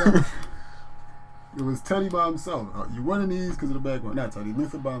going to let it go. It was Teddy by himself. You're winning these because of the background. Not Teddy.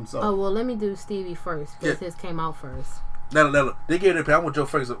 Luther by himself. Oh, well, let me do Stevie first because Yeah. his came out first. No. They gave it a pay. I want Joe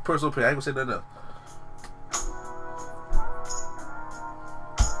Frank's personal pay. I ain't gonna say nothing else.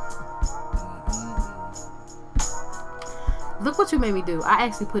 Look what you made me do. I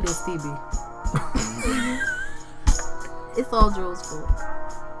actually put in Stevie. It's all Joe's fault.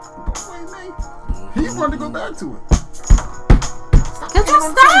 Don't blame me. He wanted to go back to it. Can you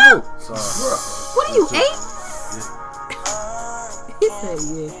stop? Sorry. What are you, 8? He said,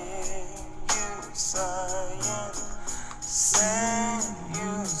 yeah.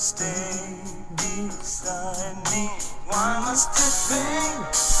 Why must it be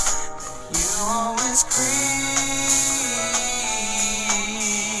you always creep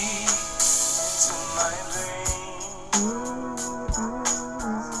to my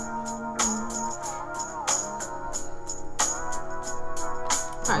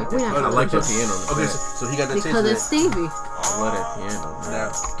Alright, we're not I gonna like do that piano. Okay, so he got that taste because of it's that. Stevie. I love that piano.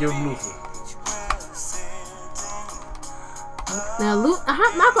 Now, give him Luther. Now,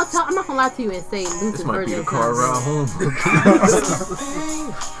 I'm not gonna lie to you and say Luther's This might be version the car is ride home.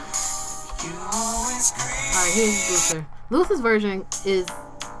 Alright, here's Luther. Luther's version is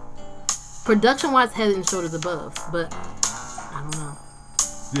production-wise head and shoulders above, but I don't know.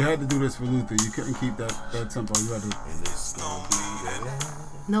 You had to do this for Luther. You couldn't keep that tempo. You had to.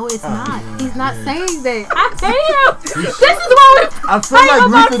 No, it's not. yeah, He's not yeah. saying that. Damn! This is what we. I feel Think like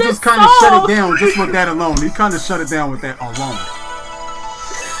about Luther this just kind of shut song. it down just with that alone. He kind of shut it down with that alone.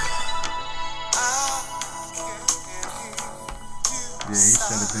 Yeah, he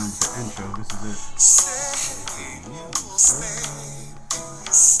shut it down with the intro. This is it.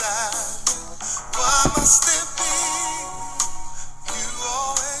 Why must it be you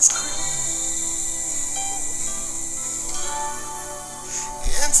always creep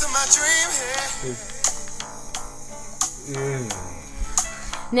into my dream here?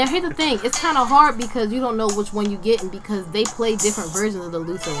 Now here's the thing. It's kind of hard because you don't know which one you get, and because they play different versions of the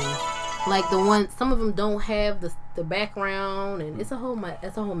Luther one. Like the one, some of them don't have the background, and it's a whole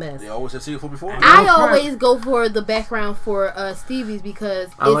mess. They always have seen it for before. I always go for the background for Stevie's because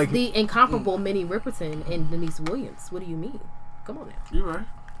I it's like the incomparable Minnie Riperton and Denise Williams. What do you mean? Come on now. You're right.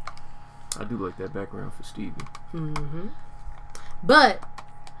 I do like that background for Stevie. Mm-hmm. But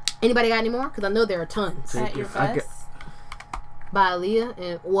anybody got any more? Because I know there are tons. At your best. By Aaliyah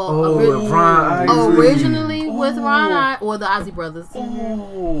and Ron Isley. originally with Ron or the Ozzy Brothers.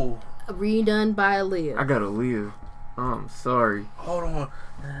 Oh, Redone by Aaliyah. I got Aaliyah. I'm sorry. hold on.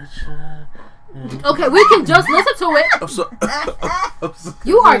 Okay, we can just listen to it. I'm so. I'm so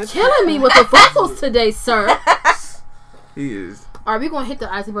You are killing me with the vocals today, sir. He is. All right, we're going to hit the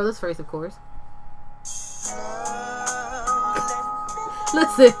Ozzy Brothers first, of course.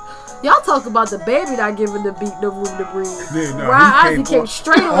 Listen, y'all talk about the baby not giving the beat no room to breathe. Yeah, no, Ryan he Ozzy came off-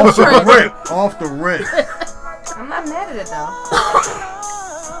 straight on off the track. rip. Off the rip. I'm not mad at it though.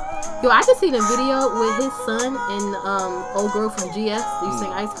 Yo, I just seen a video with his son and old girl from GS. You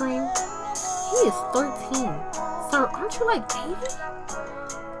sing Ice Cream. He is 13. Sir, aren't you like 80?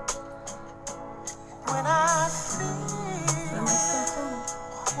 When I feel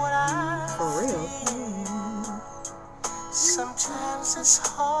what I For real. sometimes it's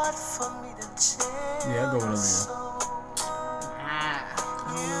hard for me to tell. Yeah, I go with Aaliyah.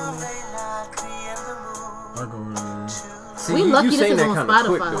 You may not be in the I mood. go with Aaliyah. See, We you lucky this saying is that on kinda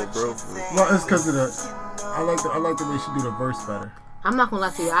Spotify. quick, though, bro. Well, it's because of the. I like the way she do the verse better. I'm not gonna lie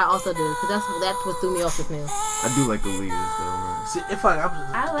to you. I also do because that's what threw me off just now. I do like Aaliyah's though, man. See, if I'm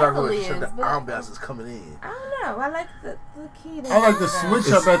I like dark with Aaliyah's, the but- ambiance is coming in. I don't know. I like the key. I like the switch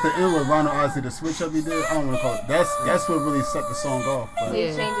up at the end with Ronald Ozzy. The switch up he did. I don't want to call it. That's what really set the song off. But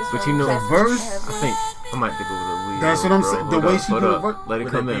Yeah. But you know, the verse. I think I might have to go with Aaliyah. That's what I'm bro. saying. The Hold way up, she hold do the up. verse. Let it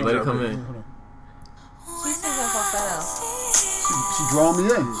With come that in. beat Let it drop, come hold in. She's singing for Fennel. She drawing me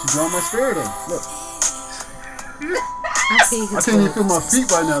in. She drawing my spirit in. Look, I see I his can't even feel my feet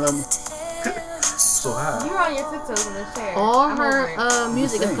right now. So high. You're on your tiptoes in the chair. All I'm her over it.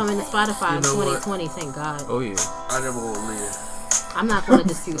 music is coming to Spotify in You know what? 2020. Thank God. Oh yeah, I never go with Leah. I'm not gonna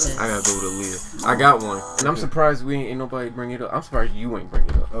dispute I that. gotta go with Aaliyah. I got one, and I'm surprised we ain't nobody bring it up. I'm surprised you ain't bring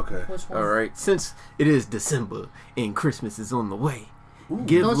it up. Okay. Which one? All right, since it is December and Christmas is on the way,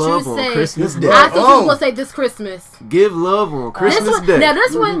 give Don't love you on say- Christmas Give Day. love. I thought you Oh. was gonna say this Christmas. Give love on Christmas This one, Day. now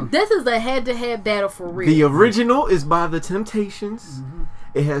this one, this is a head-to-head battle for real. The original is by the Temptations.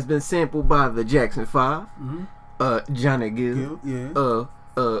 It has been sampled by the Jackson 5, Johnny Gill, Yeah.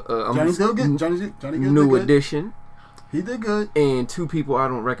 I'm Johnny Gill New did good. Edition, He did good. and two people I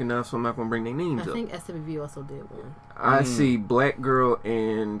don't recognize, so I'm not gonna bring their I names up. think SWV also did one. I see Black Girl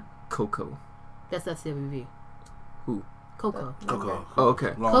and Coco. That's SWV. Who? Coco. Coco. Oh,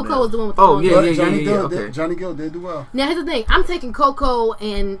 okay. Long Coco nails. was the one with the Oh, long yeah, nails. yeah, Johnny Gill okay. did. Johnny Gill did do well. Now here's the thing. I'm taking Coco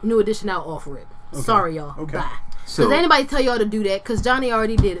and New Edition out off rip. Sorry, y'all. Okay. Bye. So Does anybody tell y'all to do that? Because Johnny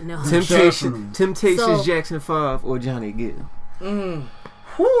already did it now. Temptations, So- Jackson 5, or Johnny Gill.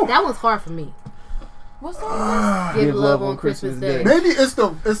 That one's hard for me. What song is Give love on Christmas Day. Maybe it's the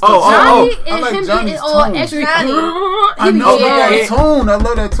Johnny I and like him Johnny's getting all tone. extra. Johnny. I know Yeah. that tone. I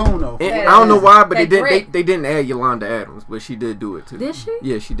love that tone though. And I don't know why, but That they grit. didn't add Yolanda Adams, but she did do it too. Did she?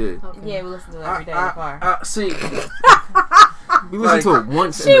 Yeah, she did. this? Yeah, we listen to it every day in the car. See, We listened to it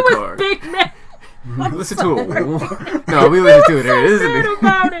once in the car. Big man. We listened to it. No, we listened to it there. This is a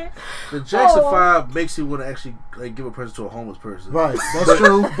about it. the Jackson 5 makes you want to actually like give a present to a homeless person. Right, that's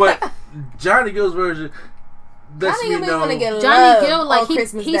true. But Johnny Gill's version lets Johnny me Gill know. want to get love Johnny Gill, like on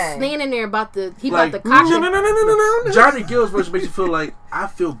Christmas he's Day. standing there about the Like, about the cock. no. Johnny Gill's version makes you feel like I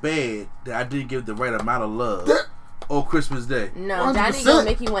feel bad that I didn't give the right amount of love on Christmas Day. No, Johnny 100%. Gill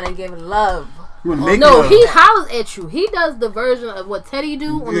make you want to give love. You wanna make No, love. he hollers at you. He does the version of what Teddy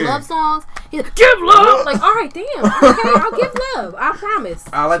do on Yeah. love songs. He's like, give love. Like, all right, damn. Okay, I'll give love. I promise.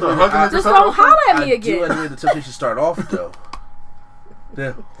 I like the way hugging I, at Just the don't holler at I me do like the again. way the Temptations start off though.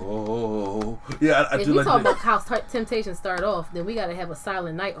 Yeah. Yeah, I If do you like talk that. about how Temptation start off, then we gotta have a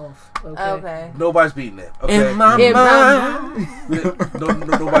silent night off. Okay. Okay. Nobody's beating that. Okay. In my In my mind,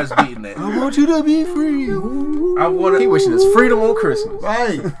 Nobody's beating that. I want you to be free. I want He wishing us freedom on Christmas.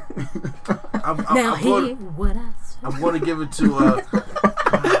 Right. Now I'm hear going, what I say. I'm going to give it to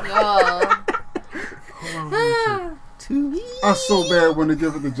I so bad want to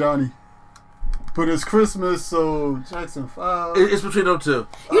give it to Johnny. But it's Christmas, so Jackson 5. it's between them two.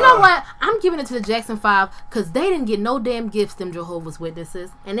 You know what? I'm giving it to the Jackson 5 because they didn't get no damn gifts, them Jehovah's Witnesses.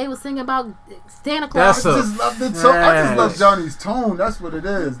 And they was singing about Santa Claus. That's I a just love the tone. I just love fact. Johnny's tone. That's what it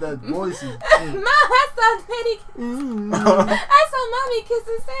is. That voice is. No, I saw Teddy. I saw Mommy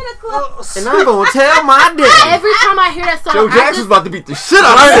kissing Santa Claus. And I'm gonna tell my daddy. Every time I hear that song, Joe I Jackson's just, about to beat the shit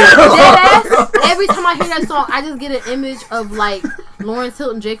out of Santa. Deadass, every time I hear that song, I just get an image of like Lawrence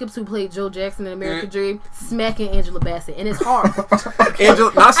Hilton Jacobs, who played Joe Jackson in American Dream, smacking Angela Bassett, and it's hard.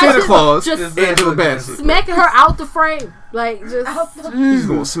 Angela, not Santa just- Claus, just- Angela Bassett. Smacking her out the frame, like just. He's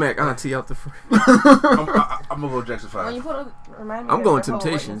gonna smack Auntie out the frame. I'm gonna go Jackson When you 5. put a, remind me I'm of going Jehovah's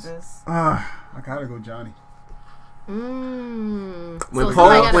Temptations. Witnesses. I gotta go Johnny. When So Paul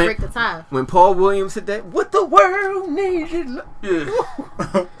somebody gotta went- break the tie. When Paul Williams said that, what the world needs you. Yeah.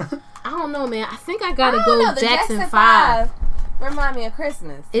 I don't know, man. I think I I gotta don't go know, the Jackson 5. remind me of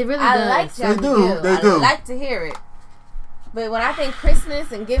Christmas. It really I does. like Johnny They do, Gill. they I do. like to hear it. But when I think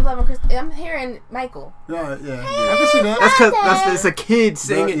Christmas and give love on Christmas, I'm hearing Michael. Yeah. I can see that. That's because it's a kid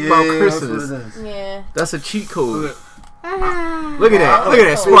singing about That's Christmas. what it is. Yeah. That's a cheat code. Look, Look at that. Look at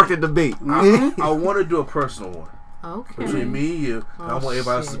that. Sparked the debate. I want to do a personal one Okay. between me and you. I want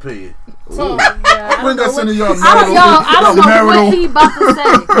everybody else's opinion. So, yeah, Bring us into your I don't, y'all, I don't know marital. what he about to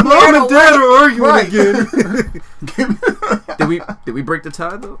say. Mom and Dad are arguing Right. again. Did we break the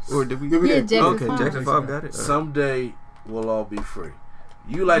tie though, or did we? Yeah, Jackson Okay, 5. Jackson 5 got it. Someday we'll all be free.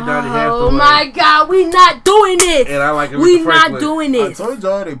 You like Donnie Hathaway. Oh my God, we not doing this. And I like Aretha We Franklin. not doing I this. told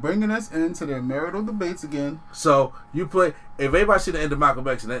y'all they bringing us into their marital debates again. So you play. If everybody see the end of Malcolm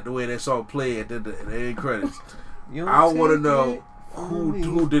X and the way that song played at the end credits, I want to know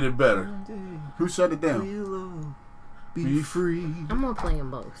who did it better. Who shut it down? Be free. I'm gonna play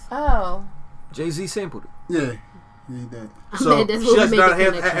them both. Oh. Jay-Z sampled it. Yeah. He did. So That's she what we does make not the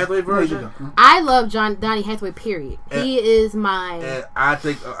have connection. Hathaway version. I love Donnie Hathaway. Period. He is my And I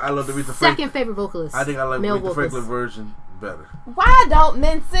think I love the Aretha second Franklin. favorite vocalist. I think I like male the Aretha Franklin vocalist. version better. Why don't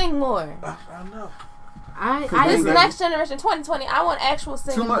men sing more? I don't know. I This just, next generation, 2020, I want actual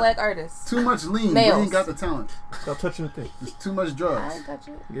singing much- black artists. Too much lean. Males. We ain't got the talent. Stop touching the thing. There's too much I drugs. ain't touch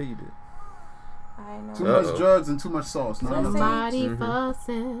it. Yeah, you did. I know. Too much drugs and too much sauce. Not enough. somebody Mhm.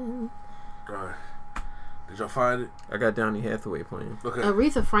 fussing. All right. Did y'all find it? I got Donnie Hathaway playing. Okay.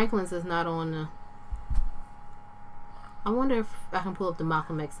 Aretha Franklin's is not on the. I wonder if I can pull up the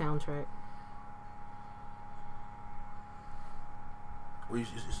Malcolm X soundtrack. You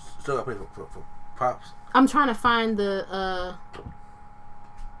still got to pay for Pops. I'm trying to find the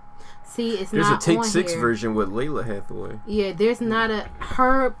See, it's There's not a Take on 6 here. version with Layla Hathaway. Yeah, there's not a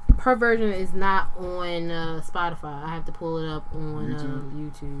her version is not on Spotify. I have to pull it up on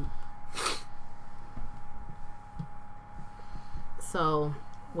YouTube. So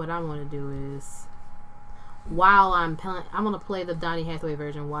what I'm gonna do is, while I'm gonna play the Donny Hathaway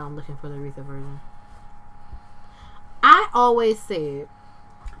version while I'm looking for the Aretha version. I always said,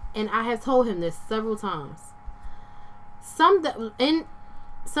 and I have told him this several times.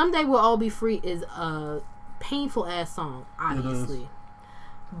 Someday We'll All Be Free is a painful ass song, obviously.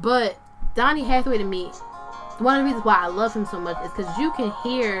 But Donny Hathaway, to me, one of the reasons why I love him so much is because you can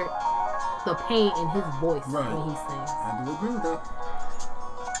hear the pain in his voice when he sings. I do agree with that.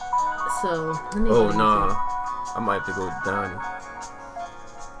 So, let me Oh, nah. I might have to go with Donnie.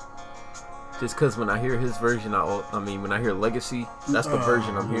 Just because when I hear his version, when I hear Legacy, that's the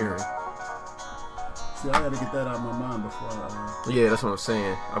version I'm hearing. See, I gotta get that out of my mind before I... Yeah, that's what I'm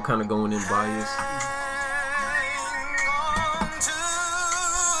saying. I'm kind of going in biased.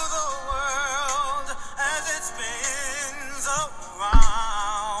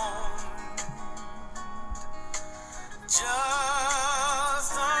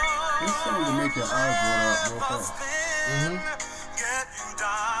 This song will make your eyes water up real fast.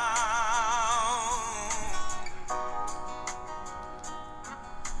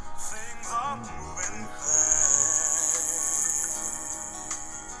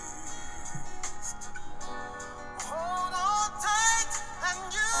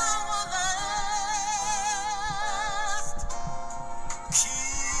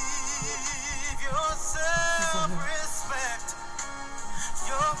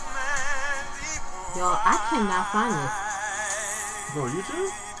 Yo, I cannot find this. Bro,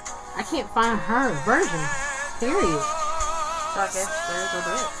 YouTube? I can't find her version. Period. So I guess there's a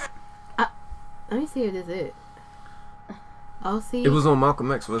bit. Let me see if this is it. Oh, see? It was on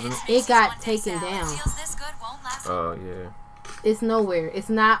Malcolm X, wasn't it? It got taken down. Oh, yeah. It's nowhere. It's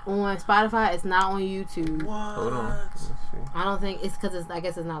not on Spotify. It's not on YouTube. What? Hold on. Let's see. I don't think it's because I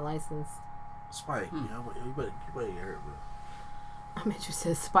guess it's not licensed. Spike. Yeah, you better get hurt, bro. I meant you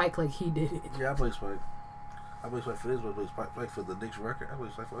said Spike like he did it. Yeah, I play Spike. I play Spike for this, but I play Spike for the Knicks record. I play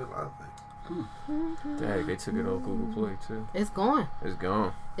Spike for a lot of things. Dang, they took it off Google Play, too. It's gone. It's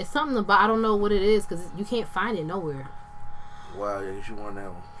gone. It's something about, I don't know what it is because you can't find it nowhere. Wow, yeah, you should won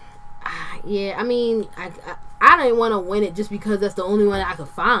that one. Yeah, I mean, I didn't want to win it just because that's the only one I could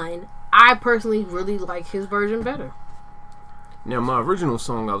find. I personally really like his version better. Now, my original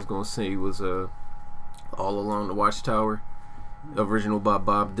song I was going to say was All Along the Watchtower. Original by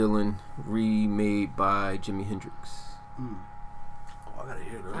Bob Dylan, remade by Jimi Hendrix. Oh, I gotta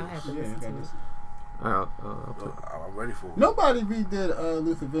hear I have those. to listen to it. I'll put I'm ready for it. Nobody redid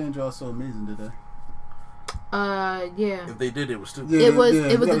Luther Vandross So Amazing, did they? Yeah. If they did, it was stupid. Yeah. It was you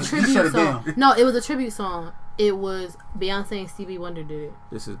a gotta shut tribute it song. down. No, it was a tribute song. It was Beyonce and Stevie Wonder did it.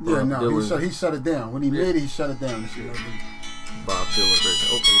 This is Yeah, Bob no, Dylan. he shut it down. When he made it, he shut it down. Bob Dylan version.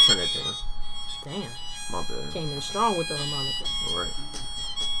 Oh, let me turn that down. Damn. My bad. Came in strong with the harmonica. All right.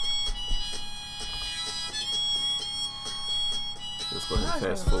 Let's go ahead and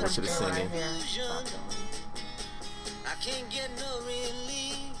fast forward to the singing. Right here. I can't get no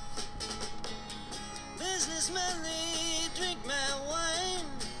relief. Businessmen, they drink my wine.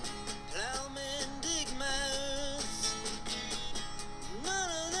 Plowmen dig my earth. None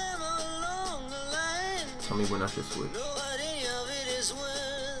of them along the line Tell me when I should switch. know what any of it is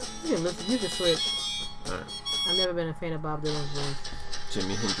worth. You can switch. Alright. I've never been a fan of Bob Dylan's voice.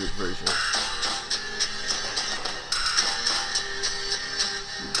 Jimi Hendrix version.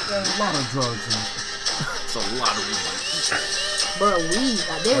 A lot of drugs in it. It's a lot of weed. Bro, weed,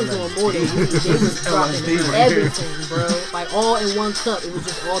 like, they was doing more than weed. They was dropping everything, bro. Like, all in one cup. It was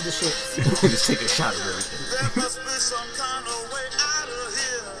just all the shit. Just take a shot of everything. There must be some kind of way out of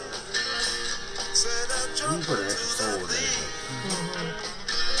here. Say that You put an extra soul in there.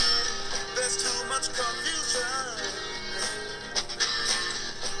 there's too much confusion.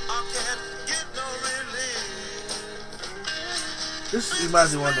 I can't get no relief. This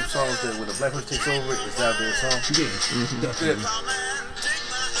reminds me of one of them songs that when the black person takes over, it's that their song. Yeah, definitely. Plowman dig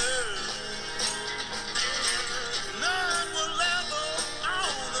my earth. None will ever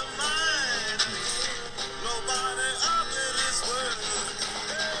own the mine. Nobody of it is worth.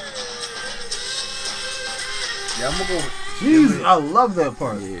 Yeah, I'm gonna go with Jesus, I love that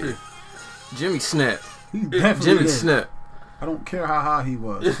part. Yeah. Jimmy Snap. He definitely Jimmy did. Snap. I don't care how high he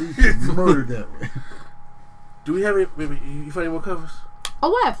was. He murdered that way. Do we have any, maybe you find any more covers?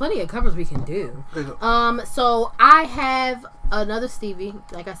 Oh, I have plenty of covers we can do. Okay, go. So I have another Stevie.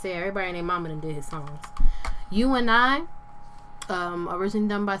 Like I said, everybody named Mama done did his songs. You and I, Originally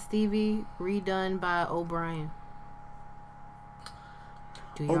done by Stevie, redone by O'Brien.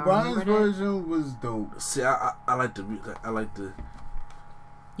 Do y'all O'Brien's remember that? version was dope. See, I like the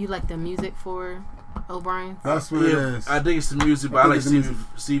You like the music for O'Brien? That's what it is. I think it's the music, but I think like it's the music.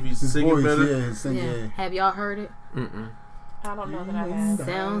 Stevie's His singing voice, better. yeah, his singing, yeah. Have y'all heard it? I don't know that I have.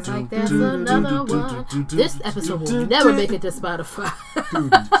 Sounds like there's another one. This episode will never make it to Spotify.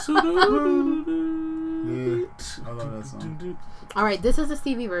 Yeah, I love that song. All right, this is the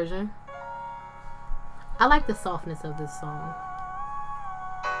Stevie version. I like the softness of this song.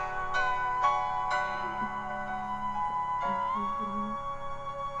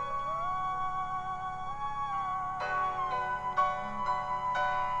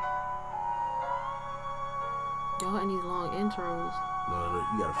 Y'all in these long intros. No,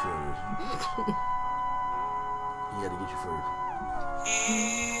 you gotta feel this. You gotta get you first.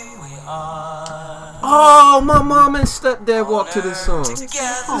 Oh, my mom and stepdad walked to this song.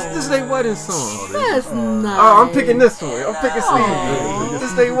 This is their wedding song. That's nice. Oh, I'm picking this one. I'm picking Stevie. This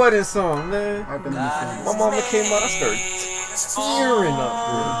is their wedding song, man. I've been in the same. My mama came out, I started tearing up,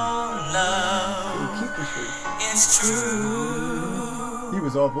 man. Keep it straight. It's true. He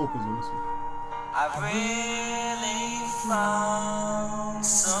was all vocals on this one. I really found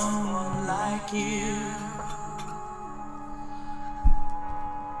someone like you.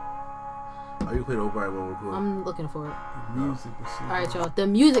 Oh, you played O'Brien one real quick. I'm looking for it. Music was so All right, y'all. The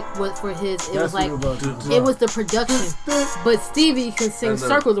music was for his. It was That's like what we're about to do. it was the production, but Stevie can sing That's a-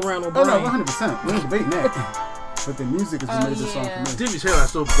 circles around Oh no, O'Brien. 100%. We ain't debating that. But the music is what made this song for me. Stevie's hairline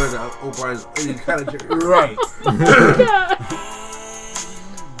still better than O'Brien's any kind of jerk. Right.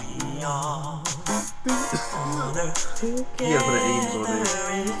 Yeah, for the 80s on there.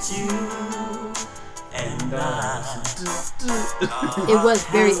 It was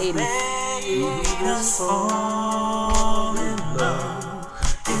very 80s.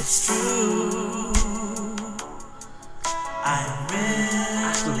 It's true.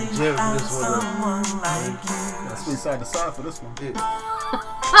 I Still really be jamming for this one. someone like you. That's me side to side for this one.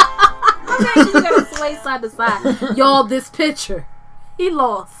 Imagine you gotta sway side to side. Y'all, this picture, he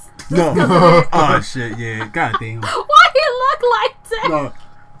lost. No. Oh shit, yeah. God damn. Why he look like that?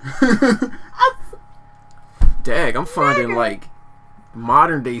 No. Dag, I'm finding like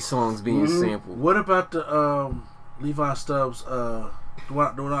modern day songs being sampled. What about the Levi Stubbs, the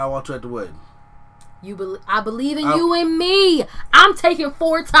one I walked to at the wedding? I believe in you and me. I'm taking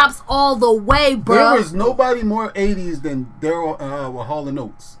Four Tops all the way, bro. There was nobody more 80s than Daryl with Hall &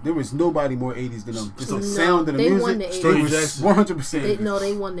 Oates. There was nobody more 80s than them. Just the sound and the they music. won the 80s. It was 100%.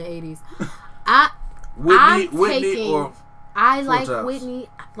 They won the 80s. Whitney or I like Tops. Whitney.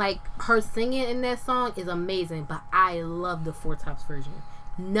 Like her singing in that song is amazing, but I love the Four Tops version.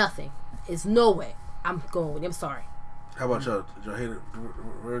 Nothing. It's no way. I'm going with. I'm sorry. how about y'all? Did y'all hate the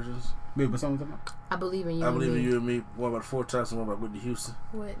versions? Wait, what song was that? I believe in you. I and believe me. in you and me. What about Four Tops and what about Whitney Houston?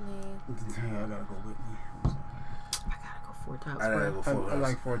 Whitney. Yeah, I gotta go Whitney. I gotta go Four Tops. I gotta Bro. go Four I Tops.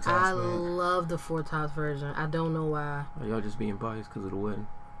 like Four Tops, I man. love the Four Tops version. I don't know why. Are y'all just being biased because of the wedding?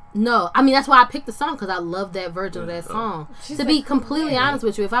 No, I mean that's why I picked the song because I love that version of that song. To be completely honest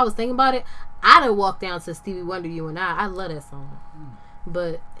with you, if I was thinking about it, I'd have walked down to Stevie Wonder, You and I love that song,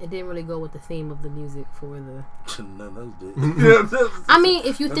 but it didn't really go with the theme of the music for the. None of those did. I mean,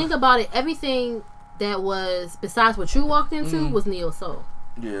 if you think about it, everything that was besides what you walked into was Neo Soul,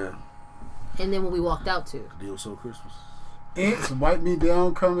 Yeah. and then when we walked out to, Neo Soul Christmas. Ants Wipe Me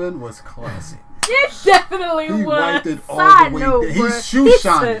Down coming was classic. it definitely He was. wiped it all Side the way note, down. He bruh. shoe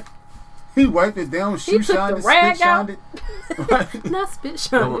shined it. He wiped it down, shoe took shined the it, rag spit shined out. it. Not spit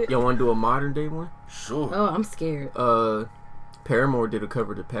shine. Y'all want to do a modern day one? Sure. Oh, I'm scared. Paramore did a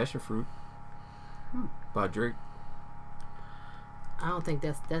cover to Passion Fruit by Drake. I don't think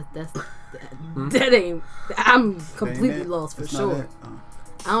that ain't. I'm completely Ain't it? lost for It's not sure. it.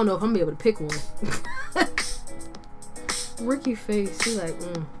 I don't know if I'm gonna be able to pick one. Ricky face, she like.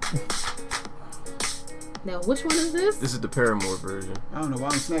 Now, which one is this? This is the Paramore version. I don't know why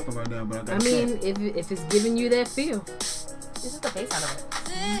I'm snapping right now, but I I got mean, if it's giving you that feel, This is the bass out of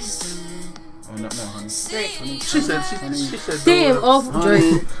it. Oh, no, honey. She said. damn, no, off Drake.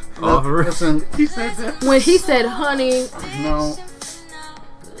 Honey, Off her. listen, He said that. When he said, "Honey," no.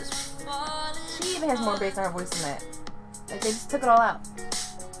 She even has more bass in her voice than that. Like, they just took it all out.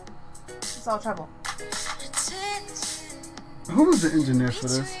 It's all trouble. Who was the engineer for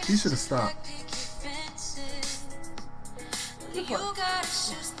this? He should have stopped. Keep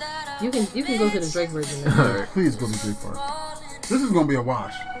going. you can go to the Drake version. Now. Alright. Please go to Drake part. This is gonna be a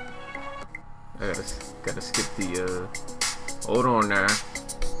wash. I gotta skip the, hold on now.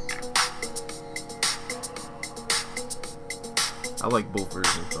 I like both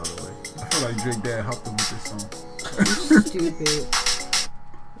versions, by the way. I feel like Drake Dad helped him with this song. Stupid.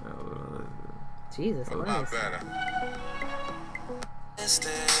 Jesus Christ.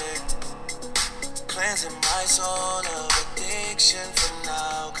 Cleansing my soul of addiction for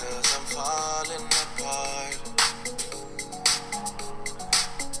now, 'cause I'm falling apart.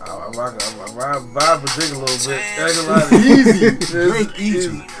 I vibe with Drake a little bit. Ain't gonna lie to you. Easy. Drake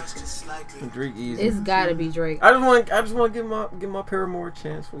easy. Drake easy. It's gotta be Drake. I just want to give my Paramore a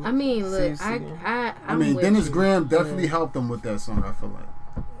chance. For I mean, look, I I'm mean, with Dennis you. Graham definitely Yeah. helped him with that song, I feel like.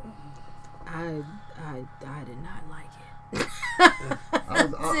 I did not like it. I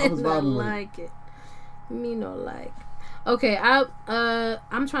was Did not vibing with it. like it. Me no like. Okay,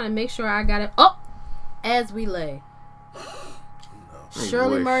 I'm trying to make sure I got it. Oh, As We Lay.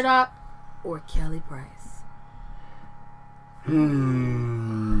 Shirley boy. Murdoch or Kelly Price.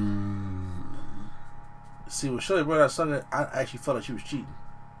 See, when Shirley Murdoch sung it, I actually felt like she was cheating.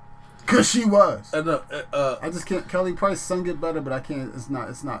 Cause she was. No, I just can't. Kelly Price sung it better, but I can't. It's not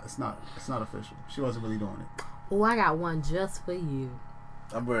official. She wasn't really doing it. Oh, I got one just for you.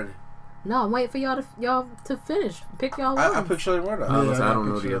 I'm ready. No, I'm waiting for y'all to finish. Pick y'all one. I picked Shirley Murdoch. Honestly, Yeah, I don't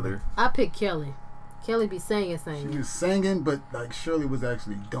know picture the of other. I picked Kelly. Kelly be singing. She was singing, but like Shirley was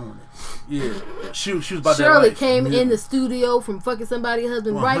actually doing it. Yeah, she was about that Shirley life. came Yeah. in the studio from fucking somebody's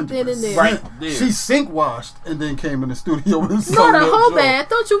husband right then and there. Right there. She sink washed and then came in the studio and Not sung a that whole joint. band.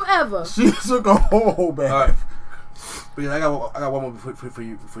 Don't you ever? She took a whole bath. All right. But yeah, I got one more for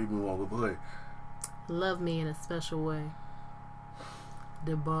you before you move on. Go ahead. Love Me in a Special Way.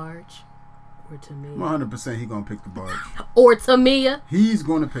 DeBarge or Tamia. 100% he gonna pick the barge. Or Tamia. He's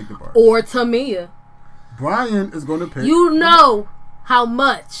gonna pick the barge. Or Tamia. Brian is gonna pick. You know how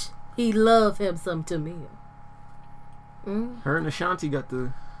much he love him some Tamia. Her and Ashanti got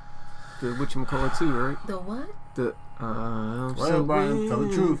the whatchamacallit too, right? The what? The I'm Well, so Brian, tell the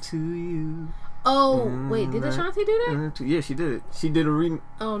into truth. you. Oh, wait, did Ashanti do that? Yeah, she did. She did a re.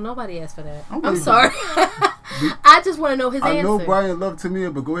 Oh, nobody asked for that. Okay. I'm sorry. I just want to know his I answer. know Brian loved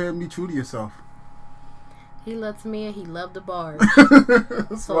Tamia, but go ahead and be true to yourself. He loved Tamia. He loved the bars.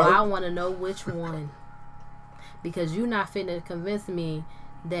 That's So right. I want to know which one. Because you not finna convince me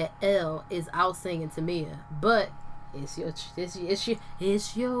that L is out singing Tamia. But it's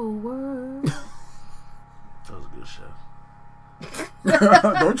your word. That was a good show.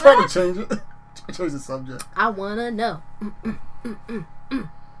 Don't try to change it. Change the subject. I wanna know.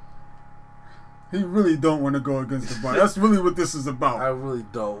 He really don't want to go against the bar. That's really what this is I about. really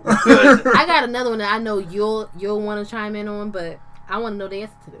don't. I got another one that I know you'll want to chime in on, but I want to know the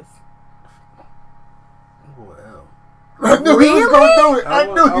answer to this. Well, I knew he was going to do it. I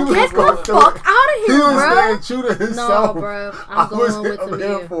knew he was Get going the to do fuck it. out of He here, was bro. staying true to No, himself. bro. I'm going with I'm here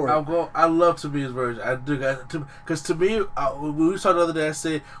Tamia. for it. I love Tamia's version. I do, because to me, when we saw the other day, I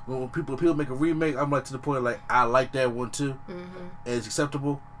said when people make a remake, I'm like to the point like I like that one too. Mm-hmm. And it's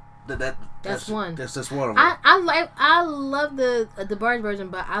acceptable. That's one. That's one of them. I love the Barge version,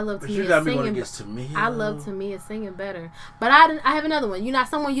 but I love But you Tamia got me going singing. against Tamia. I love Tamia singing better, but I have another one. You're not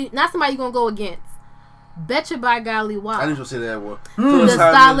somebody you gonna go against. Betcha by Golly I Wow. didn't even say that one. The Phyllis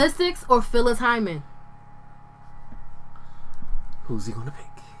Hyman. Stylistics or Phyllis Hyman? Who's he gonna pick?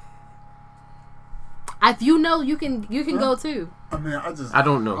 If you know, you can go too. I mean, I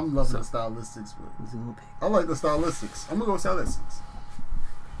don't know. I'm loving the stylistics, but Who's he gonna pick? I like the stylistics. I'm gonna go with stylistics.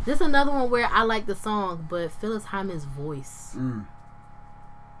 This is another one where I like the song, but Phyllis Hyman's voice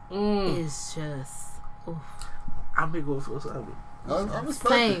is just oof. I'm gonna go with Phyllis Hyman. I respect it.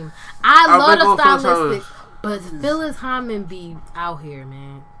 Same. I I'll love go the with Phyllis Hyman. stylistics, but Phyllis Hyman be out here,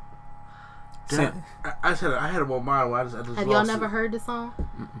 man. I had it on mine. I just Have lost y'all never it. heard the song?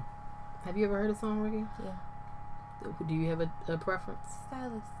 Have you ever heard the song, Ricky? Yeah. Do you have a preference?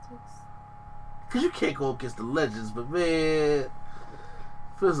 Stylistics. Cause you can't go against the legends, but man,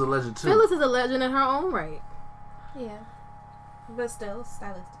 Phyllis is a legend too. Phyllis is a legend in her own right. Yeah. But still,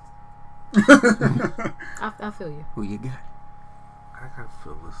 stylistics. I feel you. Who you got? I got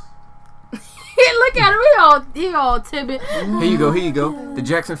Phyllis. Look at him. He all timid. Here you go. The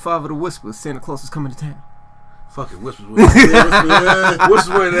Jackson 5 of the Whispers. Santa Claus is coming to town. Fucking Whispers. Whispers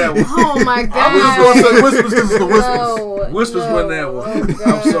win that one. Oh my god. I was just gonna say whispers because it's the whispers. No, Whispers win that one.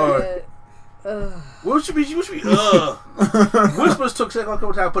 I'm sorry. What should be? Whispers took second a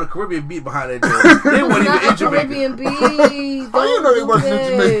couple times, put a Caribbean beat behind that joint. They weren't even in Jamaica. Caribbean beat. How you know they wasn't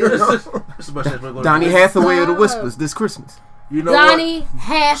in Jamaica? This is much as we're gonna Donny do. Hathaway of the Whispers this Christmas. You know Donny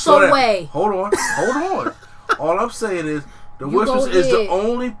what? Slow down. Hathaway. Hold on. All I'm saying is the You Whispers go is the ahead.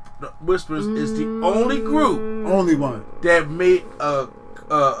 only. The Whispers is the only group Only one. that made a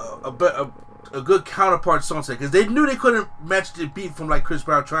a good counterpart song to it, because they knew they couldn't match the beat from like Chris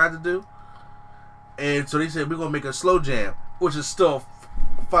Brown tried to do, and so they said we're gonna make a slow jam, which is still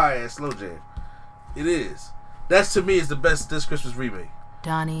a fire ass slow jam. It is. That's to me is the best this Christmas remake.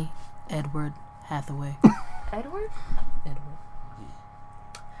 Donnie Edward Hathaway. Edward? Edward.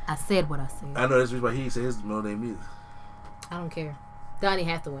 I said what I said. I know that's the reason why he said his middle name either. I don't care. Donnie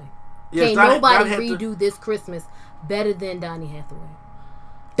Hathaway. Yes, Can't Donnie nobody Hathaway- redo this Christmas better than Donnie Hathaway.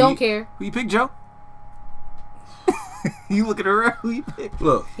 Don't care. Who you pick, Joe? You looking around? Who you pick?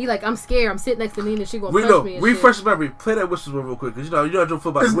 Look, He like, I'm scared. I'm sitting next to Nina. She gonna we punch know. me and Refresh shit. the memory. Play that Whispers one real quick, because you know I don't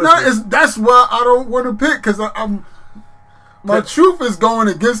feel about It's the not. Whispers. It's that's why I don't want to pick because I'm. My truth is going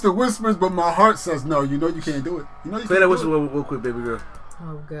against the Whispers, but my heart says no. You know you can't do it. You know you Play can't that do Whispers it. one real quick, baby girl.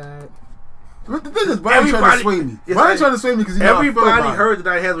 Oh God. But the thing is, Brian trying to sway me. Yes, Brian trying to sway me because everybody heard the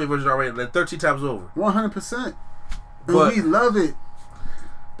Donnie Hathaway version already, like 13 times over. 100%. And But- we love it.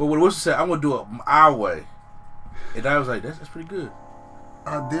 But when Whispers said, "I'm gonna do it our way," and I was like, "That's pretty good."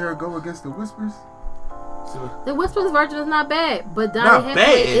 I dare go against the Whispers. The Whispers version is not bad, but Donnie Not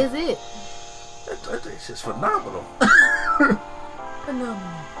Hathaway bad. is it. That's just phenomenal. Phenomenal.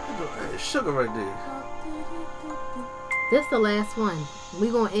 Hey, sugar right there. This the last one. We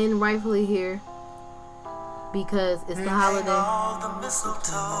gonna end rightfully here because it's the holiday. All the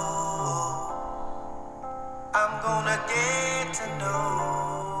mistletoe. I'm gonna get to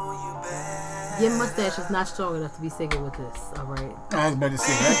know you better. Your mustache is not strong enough to be singing with this. All right. I was about to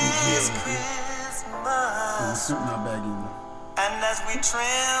say that. This The Christmas. suit not baggy enough. And as we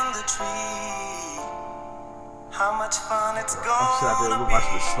trim the tree, how much fun it's I'm sitting out there gonna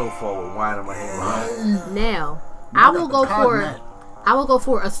watching the be. snowfall with wine in my hand. Now, I I got will the go cotton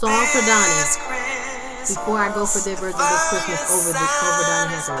for mat. a song for Donnie This Christmas, before I go for their version of this Christmas over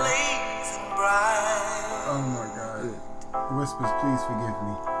Donnie Hathaway. blazing bright. Oh my God. Whispers, please forgive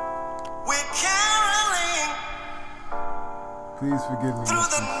me. We're caroling Please forgive me. through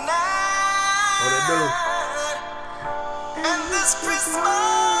the Whispers. night. What they do? And this Christmas,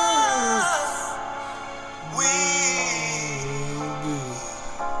 we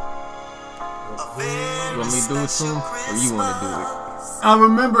You want me to do it to him, or you want to do it? I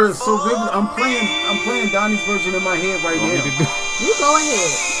remember it so vividly. I'm playing Donnie's version in my head right You want me to now. do? You go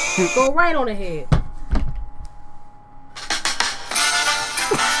ahead. Go right on ahead.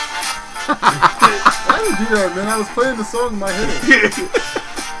 I didn't do that, man. I was playing the song in my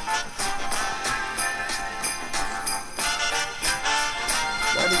head.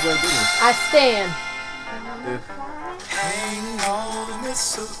 Why did I do this? I stand. hang all the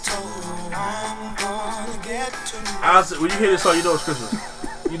mistletoe. I'm gonna get to Honestly, when you hear this song, you know it's Christmas.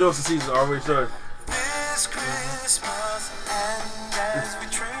 You know it's the season already started. this Christmas, and as we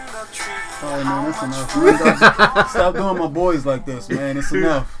trim the tree. Oh man, that's enough. Man, stop doing my boys like this, man. It's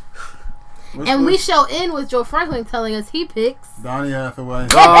enough. And we shall end with Joe Franklin telling us he picks. Donnie Hathaway.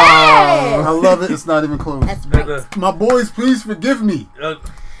 Hey! I love it. It's not even close. That's right. My boys, please forgive me.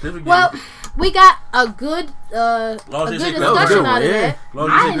 Well, we got a good Long as you say Chris discussion Brown. out of Yeah. that. Long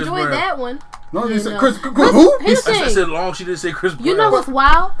as you I say Chris enjoyed Brown. that one. No, you said know. Chris who? Here's the I thing. said long she didn't say Chris Brown. You know what's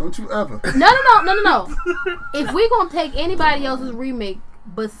wild? Don't you ever. No. If we gonna take anybody else's remake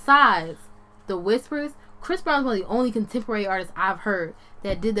besides the Whispers, Chris Brown's one of the only contemporary artists I've heard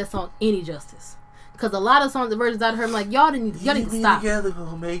that did that song any justice. Because a lot of songs, the versions I've heard, I'm like, y'all need to stop. Together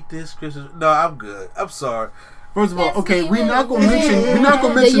we'll make this Christmas. No, I'm good. I'm sorry. First of all, Yes, okay, we we're not will. gonna mention The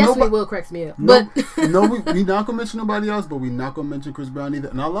yes, nobody. we will cracks me up. No, But no, we not gonna mention nobody else, but we not gonna mention Chris Brown either,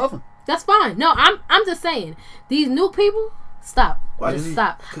 and I love him. that's fine. No, I'm just saying. These new people, stop. Why, Just did he-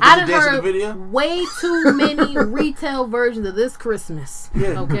 stop. did he I done dance in the heard video? way too many retail versions of this Christmas.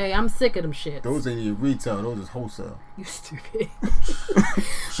 Yeah. Okay, I'm sick of them shit. Those ain't even retail; those is wholesale. You stupid.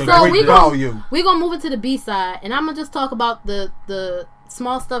 So So we value. gonna move it to the B side, and I'm gonna just talk about the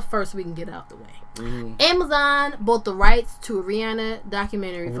small stuff first, so we can get it out the way. Amazon bought the rights to a Rihanna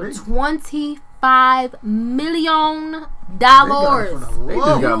documentary for $25 million. They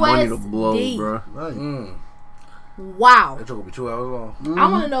just got money to blow, USD. bro. Right. Wow. That took gonna be 2 hours long. I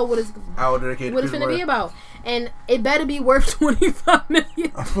want to know what it's Hour dedicated what to it's Chris finna be Brown. about, and it better be worth $25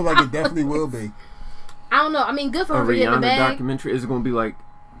 million. I feel like it definitely will be. I don't know. I mean, good for A her for getting the Rihanna bag. documentary is it gonna be like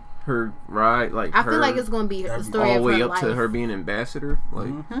her ride, like I her, feel like it's gonna be the story all the of way her up life. to her being ambassador. Like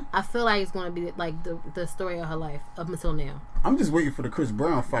I feel like it's gonna be like the story of her life up until now. I'm just waiting for the Chris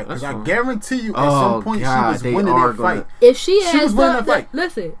Brown fight because That's I fine. guarantee you, at Oh, some point God, she was they winning are that gonna- fight. If she has was winning that something, fight.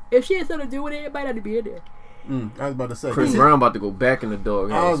 listen. If she has something to do with it, everybody had to be in there. I was about to say Chris Brown about to go back in the I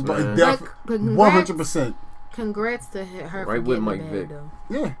doghouse, was about man. But 100%. Congrats to her Right for with getting Mike the bag, Vick. though.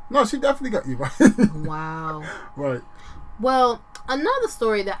 Yeah, no, she definitely got you right. Wow. Right. Well, another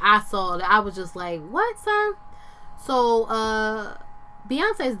story that I saw that I was just like, what, sir? So,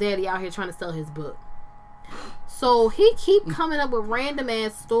 Beyonce's daddy out here trying to sell his book. So he keep coming up with random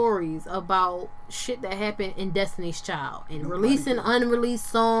ass stories about shit that happened in Destiny's Child and releasing unreleased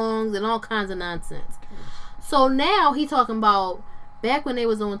songs and all kinds of nonsense. So now he talking about back when they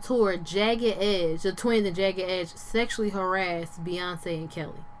was on tour, Jagged Edge, the twins and Jagged Edge sexually harassed Beyonce and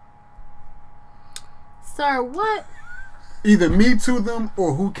Kelly. Sir, what? Either me to them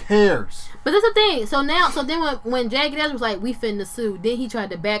or who cares? But that's the thing. So then when Jagged Edge was like, we finna sue, then he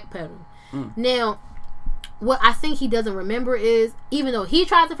tried to backpedal. Now, what I think he doesn't remember is, even though he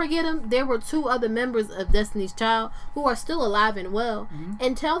tried to forget him, there were 2 other members of Destiny's Child who are still alive and well,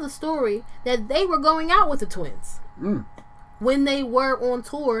 and tell the story that they were going out with the twins when they were on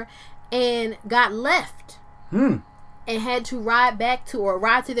tour and got left and had to ride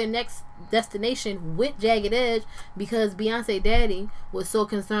to their next destination with Jagged Edge because Beyonce daddy was so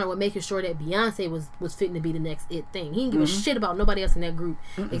concerned with making sure that Beyonce was fitting to be the next it thing. He didn't give a shit about nobody else in that group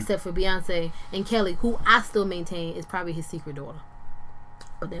except for Beyonce and Kelly, who I still maintain is probably his secret daughter.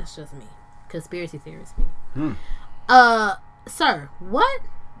 But that's just me. Conspiracy theorist me. Sir, what?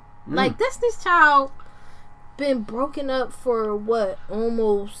 Like, Destiny's Child been broken up for what?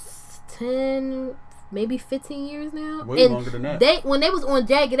 Almost 10, maybe 15 years now. Way longer than that. When they was on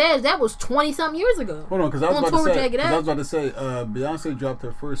Jagged Edge, that was 20 something years ago. Hold on, because I was about to say, Beyonce dropped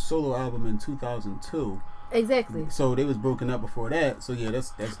her first solo album in 2002. Exactly. So they was broken up before that. So yeah,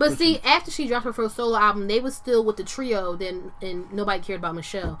 that's. But see, after she dropped her first solo album, they was still with the trio. And nobody cared about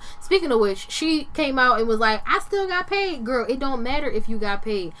Michelle. Speaking of which, she came out and was like, "I still got paid, girl. It don't matter if you got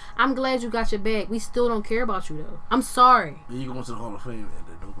paid. I'm glad you got your bag. We still don't care about you though. I'm sorry." You going to the Hall of Fame and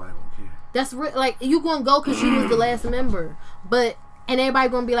then nobody gonna care. That's like you gonna go because she was the last member, and everybody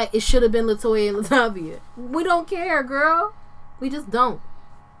gonna be like, it should have been LaToya and Latavia. We don't care, girl. We just don't.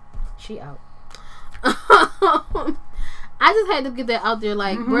 She out. I just had to get that out there,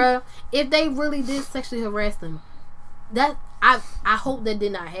 like, bruh, if they really did sexually harass them, that I hope that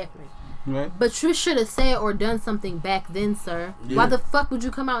did not happen. Right. But you should have said or done something back then, sir. Yeah. Why the fuck would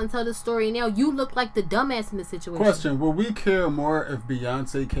you come out and tell this story now? You look like the dumbass in the situation. Question: will we care more if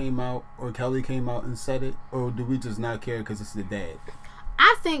Beyonce came out or Kelly came out and said it, or do we just not care because it's the dad?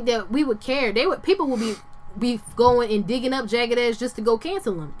 I think that we would care. People would be going and digging up Jagged Edge just to go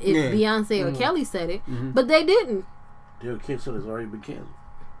cancel them if Beyonce or Kelly said it, but they didn't. Their cancel has already been canceled.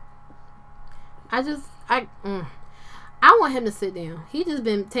 I want him to sit down. He just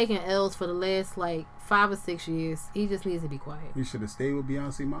been taking L's for the last like 5 or 6 years. He just needs to be quiet. He should have stayed with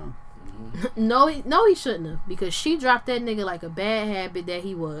Beyonce mom. No, he shouldn't have, because she dropped that nigga like a bad habit that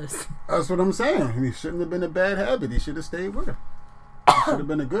he was. That's what I'm saying. He shouldn't have been a bad habit. He should have stayed with her. It should have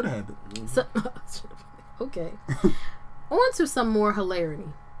been a good habit. So, okay. On to some more hilarity.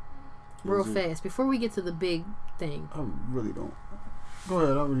 Real fast. Before we get to the big thing. I really don't. Go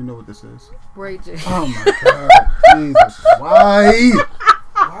ahead. I already know what this is. Ray J. Oh my God. Jesus. Why?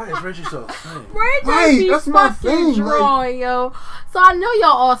 Why is Reggie so funny? Ray J be that's my fucking thing, drawing, yo. So I know y'all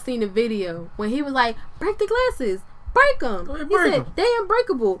all seen the video when he was like, break the glasses. Break them. He said, they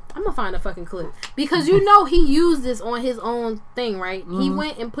unbreakable. I'm going to find a fucking clip. Because you know he used this on his own thing, right? He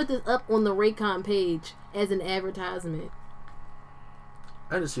went and put this up on the Raycon page as an advertisement.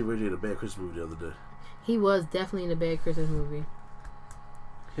 I didn't see Reggie in a Bad Christmas movie the other day. He was definitely in a Bad Christmas movie.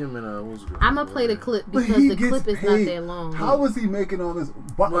 Him and what was it? I'm going to play the clip because the clip is not that long. How was he making all this?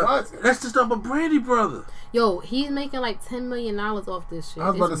 That's just not a Brandy brother. Yo, he's making like $10 million off this shit. I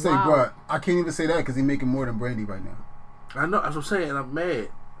was about to say, bro, I can't even say that because he's making more than Brandy right now. I know, that's what I'm saying, and I'm mad.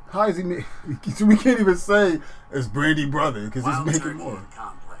 How is he making? We can't even say it's Brandy brother because he's making more.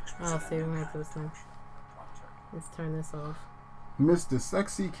 I'll say right this time. Let's turn this off. Mr.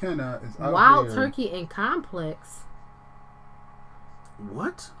 Sexy Kenna is out Wild there. Turkey and Complex.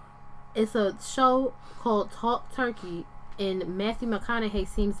 What? It's a show called Talk Turkey, and Matthew McConaughey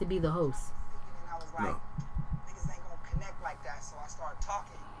seems to be the host. And I was like, niggas ain't gonna connect like that, so I started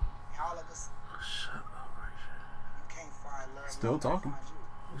talking. And all of us. Shut up, Reggie. You can't find love. Still talking.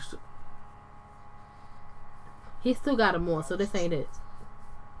 He still got him more, so this ain't it.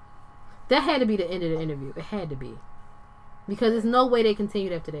 That had to be the end of the interview. It had to be. Because there's no way they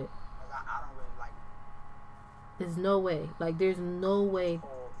continued after that. I don't really like. There's no way. Like, there's no way.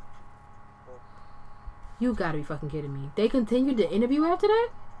 You gotta be fucking kidding me. They continued the interview after that?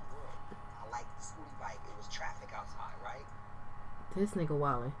 I like the scooty bike. It was traffic outside, right? This nigga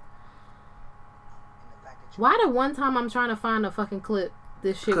wildin'. Why the one time I'm trying to find a fucking clip,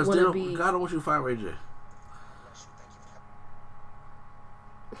 this shit wouldn't be... God don't want you to find Ray J.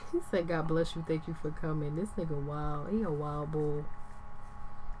 He said, God bless you, thank you for coming. This nigga wild. He a wild bull.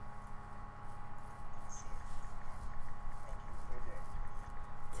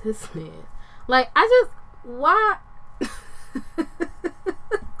 This man. Like, why?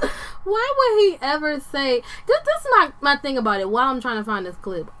 Why would he ever say... This is my thing about it while I'm trying to find this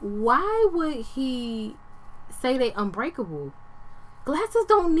clip. Why would he say they unbreakable? Glasses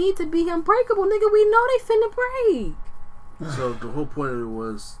don't need to be unbreakable, nigga. We know they finna break. So the whole point of it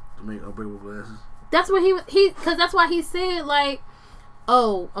was to make unbreakable glasses? That's what because that's why he said, like,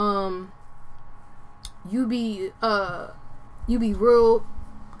 oh, you be real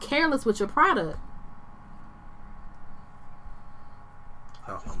careless with your product.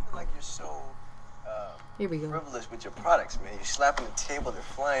 I feel like you're so Here we go. frivolous with your products, man. You're slapping the table, they're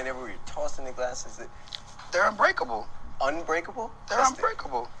flying everywhere, you're tossing the glasses. They're unbreakable. Unbreakable? They're Test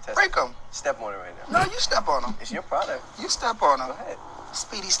unbreakable. Test Break it. them. Step on it right now. No, you step on them. It's your product. You step on them. Go ahead.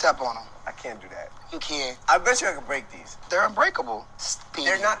 Speedy, step on them. I can't do that. You can. I bet you I can break these. They're unbreakable. Speedy.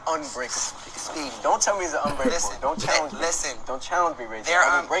 They're not unbreakable. Speedy. Don't tell me they're unbreakable. Listen. Don't challenge me. Listen. Don't challenge me, Rachel. They're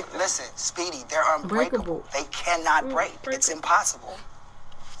I will break them. Listen, Speedy. They're unbreakable. Unbreakable. They cannot break. It's impossible.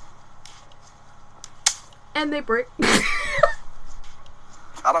 And they break.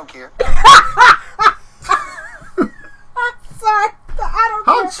 I don't care. Sorry, I don't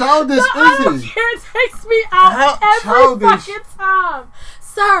How care. childish The I don't is he? care takes me out How every childish. fucking time.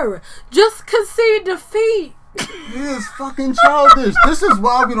 Sir, just concede defeat. He is fucking childish. This is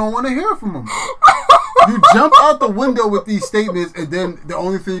why we don't want to hear from him. You jump out the window with these statements, and then the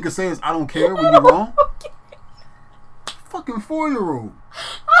only thing you can say is, I don't care when you're wrong. Fucking 4-year-old.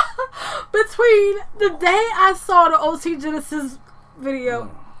 Between the day I saw the OT Genesis video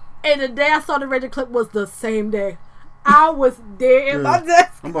and the day I saw the Reggie clip was the same day. I was there in my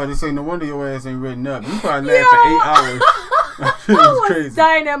desk. I'm about to say, no wonder your ass ain't written up. You probably laughed for 8 hours. It I was was crazy.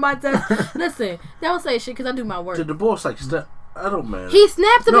 dying at my desk. Listen, they don't say shit because I do my work. Did the boss like step? I don't matter. He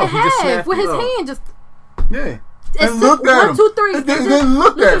snapped him No, in he just half snapped with his him. hand. Just Yeah. it's And looked at him. 1, 2, 3. And then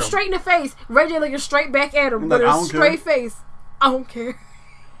looked at him. straight in the face. Reggie looking straight back at him I'm with like, I a don't straight care. face. I don't care.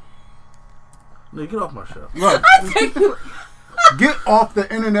 No, get off my show. Right. Take you. Get off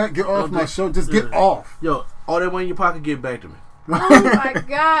the internet. Get off my show. Just get off. Yo, all that money in your pocket, give it back to me. Oh my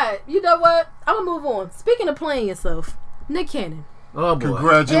god. You know what? I'm gonna move on. Speaking of playing yourself, Nick Cannon. Oh boy.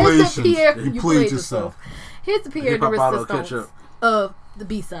 Congratulations. Here's the Pierre, You played yourself. Here's the Pierre Hip-hop de bottle catch Resistance up. of the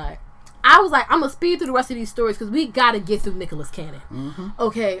B-side. I was like, I'm gonna speed through the rest of these stories because we gotta get through Nicholas Cannon.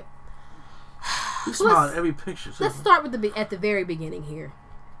 Okay. You smile at every picture. Let's start with at the very beginning here.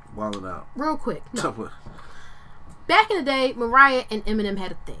 Wilding out. Real quick. No. Tough one. Back in the day, Mariah and Eminem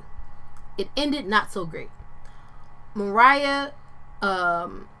had a thing. It ended not so great. Mariah,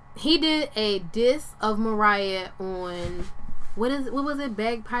 he did a diss of Mariah on what was it,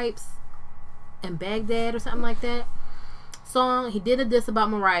 Bagpipes and Baghdad or something like that song. He did a diss about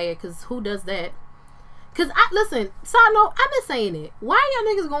Mariah because who does that? Because listen, side note, I've been saying it. Why are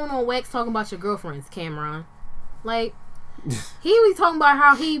y'all niggas going on wax talking about your girlfriends, Cameron? Like, he was talking about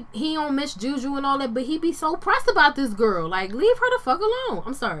how he don't miss Juju and all that, but he be so pressed about this girl. Like, leave her the fuck alone.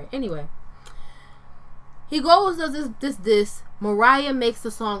 I'm sorry. Anyway, he goes does this. Mariah makes the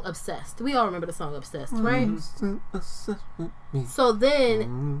song Obsessed. We all remember the song Obsessed, right? So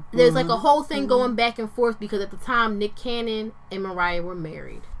then there's like a whole thing going back and forth because at the time Nick Cannon and Mariah were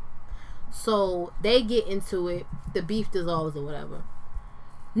married. So they get into it. The beef dissolves or whatever.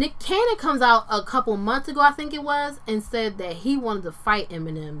 Nick Cannon comes out a couple months ago, I think it was, and said that he wanted to fight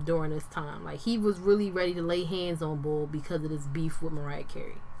Eminem during this time. Like, he was really ready to lay hands on Bull because of this beef with Mariah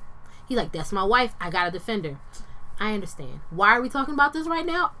Carey. He's like, that's my wife. I gotta defend her. I understand. Why are we talking about this right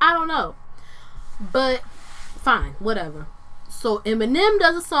now? I don't know. But, fine. Whatever. So, Eminem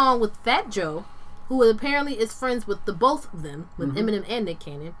does a song with Fat Joe, who apparently is friends with the both of them, with Eminem and Nick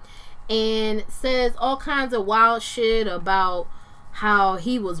Cannon, and says all kinds of wild shit about how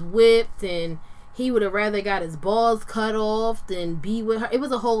he was whipped and he would have rather got his balls cut off than be with her. It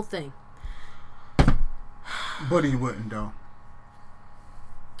was a whole thing. But he wouldn't, though.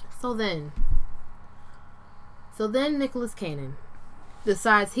 So then Nicholas Cannon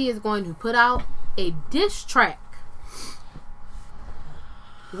decides he is going to put out a diss track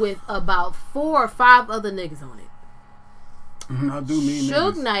with about 4 or 5 other niggas on it. I do mean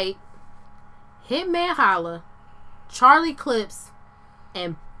Suge niggas. Knight, Hitman Holla, Charlie Clips,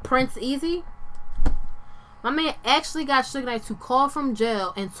 and Prince Easy. My man actually got Suge Knight to call from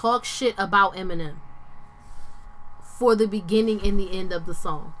jail and talk shit about Eminem for the beginning and the end of the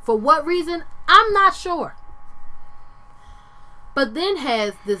song. For what reason? I'm not sure. But then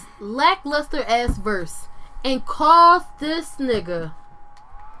has this lackluster ass verse and calls this nigga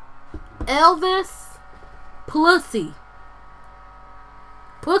Elvis Pussy.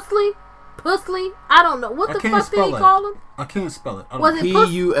 Pussy? Pussly? I don't know. What I the can't fuck did he spell it. call him? I can't spell it. I don't Was know. it Puss-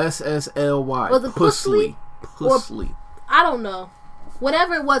 Pussly? Was it Pussly? Pussly. I don't know.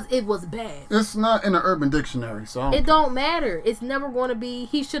 Whatever it was bad. It's not in the Urban Dictionary, so I It don't matter. It's never going to be.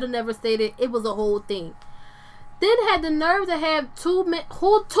 He should have never stated. It was a whole thing. Then had the nerve to have two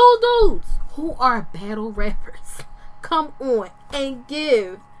dudes who are battle rappers come on and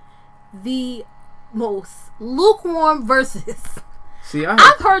give the most lukewarm verses. See,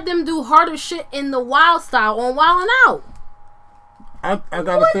 I've heard them do harder shit in the Wild Style on Wild 'N Out. I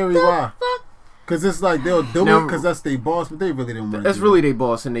got a theory why. Fuck? Because it's like they'll do Now- it because that's their boss, but they really don't want to. That's really their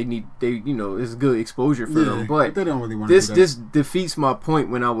boss, and it's good exposure for them. But they don't really want to. this defeats my point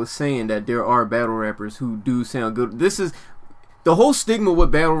when I was saying that there are battle rappers who do sound good. This is the whole stigma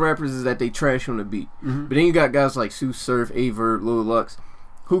with battle rappers is that they trash on the beat. Mm-hmm. But then you got guys like Sue Surf, Averb, Lil Lux,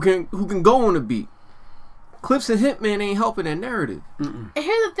 who can go on the beat. Clips and Hitman ain't helping that narrative. And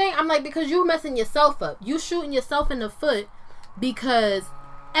here's the thing, I'm like, because you messing yourself up. You shooting yourself in the foot because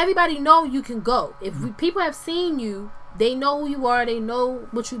everybody know you can go. If people have seen you, they know who you are, they know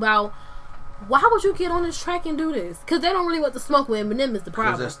what you about. Why would you get on this track and do this? Because they don't really want to smoke with Eminem is the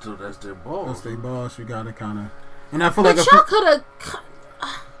problem. That's their boss. That's their boss. You gotta kind of. And I feel like y'all could have.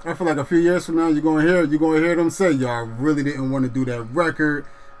 I feel like a few years from now, you're gonna hear them say, "Y'all really didn't want to do that record."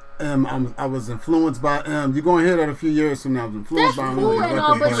 I was influenced by M. You're gonna hear that a few years from now. I was influenced That's by cool him. and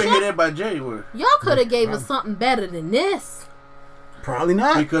all, but You can hear that by January. Y'all could have gave us something better than this. Probably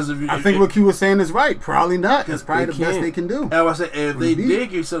not. Because if you, I think what Q was saying is right. Probably not. That's probably the best they can do. And I say, if they did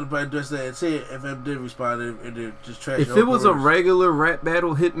give something by just that, and say if M did respond and they just trash. If it was a regular rap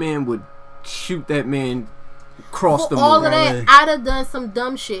battle, Hitman would shoot that man across the all moon. of that, I'd have done some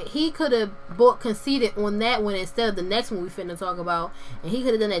dumb shit. He could have conceded on that one instead of the next one we finna talk about, and he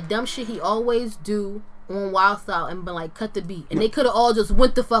could have done that dumb shit he always do on Wild Style and been like, cut the beat, and they could have all just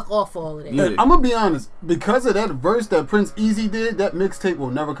went the fuck off for all of that. Yeah. I'm gonna be honest, because of that verse that Prince Easy did, that mixtape will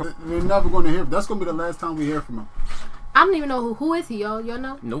never come. We're never going to hear. That's gonna be the last time we hear from him. I don't even know who is he, y'all. Y'all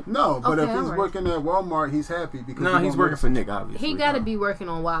know? Nope. No, but Okay, if he's alright. working at Walmart, he's happy because Nah, he's working for Nick, obviously. He got to be working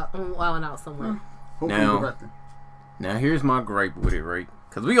on Wild 'N Out somewhere. Now, now here's my gripe with it, right?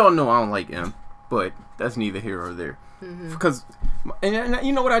 Because we all know I don't like M, but that's neither here or there. Because, and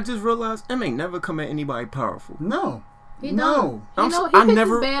you know what I just realized? M ain't never come at anybody powerful. No. He No. don't. He picks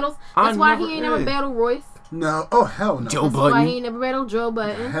his battles. That's why he ain't never battled Royce. No. Oh, hell no. Joe That's Budden. why he ain't never battled Joe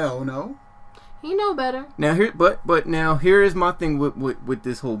Budden. Hell no. He know better. Now here, but now here is my thing with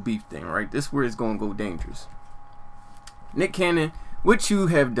this whole beef thing, right? This is where it's gonna go dangerous. Nick Cannon, what you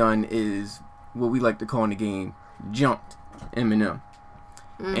have done is what we like to call in the game jumped Eminem,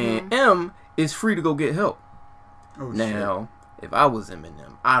 and M is free to go get help. Oh, Now, if I was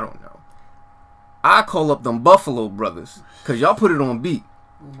Eminem, I don't know. I call up them Buffalo Brothers because y'all put it on beat.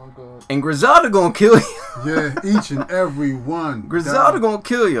 Oh my God. And Griselda gonna kill you. Yeah, each and every one. Griselda gonna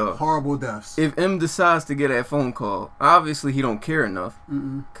kill y'all. Horrible deaths. If M decides to get that phone call, obviously he don't care enough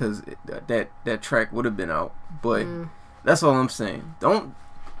because that track would have been out. But that's all I'm saying. Don't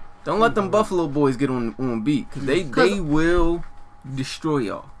let them Buffalo boys get on beat because they will destroy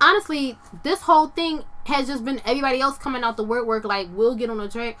y'all. Honestly, this whole thing has just been everybody else coming out the work like we'll get on the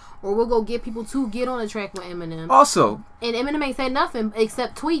track or we'll go get people to get on the track with Eminem. Also, and Eminem ain't said nothing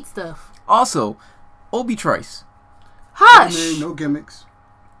except tweet stuff. Also, Obi Trice. Hush. No gimmicks.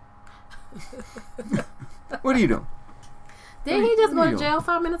 What are you doing? Didn't he just go to jail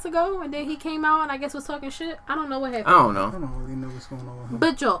 5 minutes ago and then he came out and I guess was talking shit? I don't know what happened. I don't know. I don't really know what's going on with him.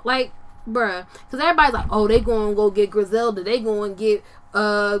 But yo, like, bruh, because everybody's like, oh, they going to go get Griselda. They going to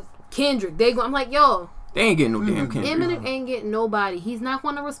get Kendrick. I'm like, yo. They ain't getting no damn Kendrick. Eminem ain't getting nobody. He's not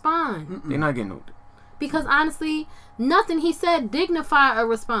going to respond. They're not getting no. Because honestly, nothing he said dignified a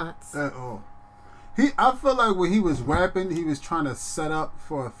response. At all. I feel like when he was rapping, he was trying to set up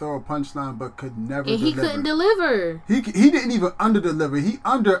for a thorough punchline, but could never and he couldn't deliver. He didn't even under-deliver. He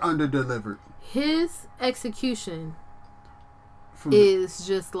under-delivered. His execution is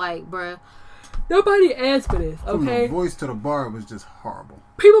just like, bruh, nobody asked for this, okay? From the voice to the bar was just horrible.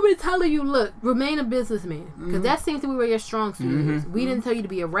 People been telling you, look, remain a businessman. Because that seems to be where your strong suit is. We didn't tell you to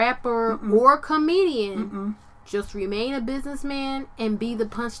be a rapper or a comedian. Just remain a businessman and be the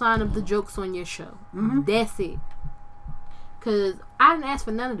punchline of the jokes on your show. That's it. Because I didn't ask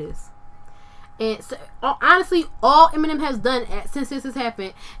for none of this. And so, honestly, all Eminem has done since this has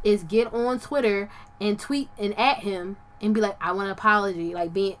happened is get on Twitter and tweet and at him and be like, I want an apology.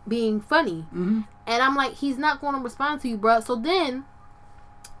 Like, being funny. And I'm like, he's not going to respond to you, bro. So then,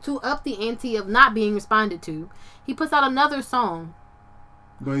 to up the ante of not being responded to, he puts out another song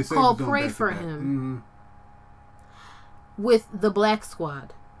called Pray for Him with the Black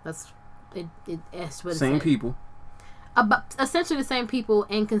Squad. That's That's what it Same said. people. About essentially the same people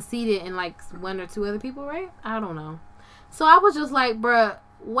and conceded in like one or two other people, right? I don't know. So I was just like, bruh,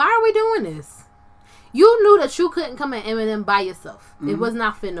 why are we doing this? You knew that you couldn't come at Eminem by yourself. It was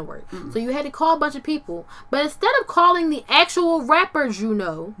not finna work. So you had to call a bunch of people. But instead of calling the actual rappers you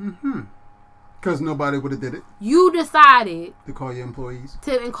know, Because nobody would have did it. you decided To call your employees.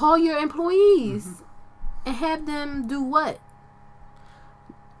 to call your employees and have them do what?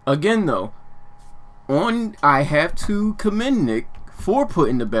 Again, though, I have to commend Nick for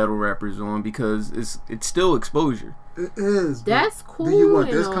putting the battle rappers on because it's still exposure. It is. but That's cool. Do you want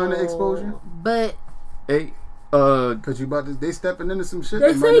and this kind of all, exposure? But Hey, Because they stepping into some shit. they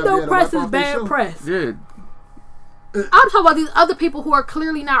might say not be able no to press wipe is off their bad show. press. yeah, I'm talking about these other people who are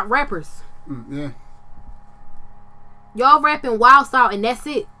clearly not rappers. Yeah. Y'all rapping wild style and that's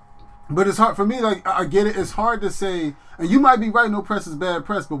it. But it's hard for me. Like I get it. It's hard to say, and you might be right. No press is bad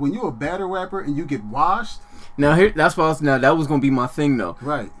press. But when you're a battle rapper and you get washed, now that was gonna be my thing though.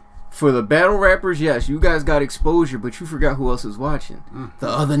 right? For the battle rappers, yes, you guys got exposure, but you forgot who else is watching. The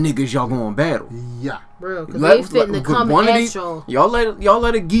other niggas y'all going battle. Yeah. Bro, because they fitting to come one of at these- y'all. Y'all let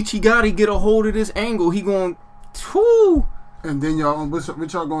a Geechee Gotti get a hold of this angle. He going, whoo. And then y'all,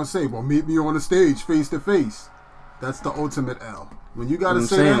 what y'all gonna say? Well, meet me on the stage, face to face. That's the ultimate L. When you gotta I'm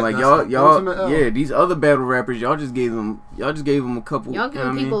say saying that, like that's the ultimate y'all, L. yeah, these other battle rappers, y'all just gave them a couple. Y'all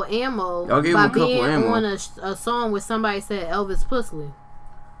giving people ammo Y'all gave by them a couple being ammo. on a song where somebody said Elvis Pusley.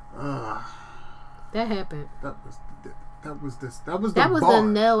 That happened. That was the That was bar. the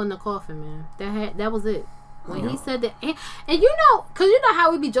nail in the coffin, man. That was it. When he said that, and you know, cause you know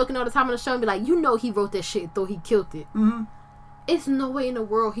how we be joking all the time on the show and be like, you know, he wrote that shit and thought he killed it. It's no way in the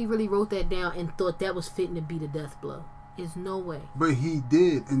world he really wrote that down and thought that was fitting to be the death blow. It's no way. But he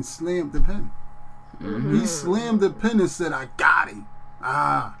did and slammed the pen. He slammed the pen and said, "I got him."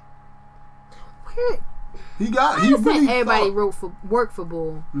 Where? He got. I He understand really everybody thought. worked for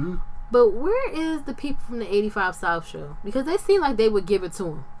Bull, but where is the people from the 85 South show? Because they seem like they would give it to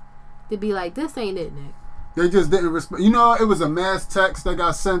him. They'd be like, "This ain't it, Nick." They just didn't respect. You know, it was a mass text that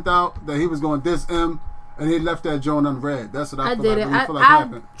got sent out that he was going to diss M, and he left that joint unread. That's what I feel did like. it. Really feel like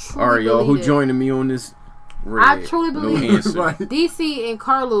happened. truly All right, y'all, who believe it. joining me on this? I truly believe no answer. Right. DC and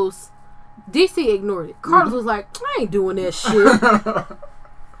Carlos. DC ignored it. Carlos was like, "I ain't doing that shit."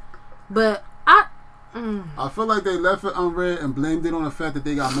 But I feel like they left it unread and blamed it on the fact that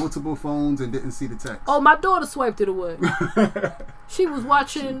they got multiple phones and didn't see the text. oh, my daughter swiped it away. She was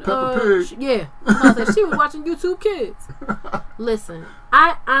watching. Peppa Pig. Yeah, I was like, she was watching YouTube Kids. Listen,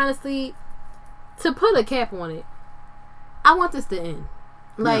 I honestly, to put a cap on it, I want this to end.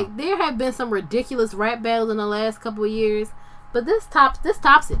 Like there have been some ridiculous rap battles in the last couple of years, but this tops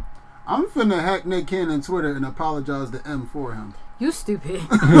it. I'm finna hack Nick Cannon Twitter and apologize to M for him. You stupid.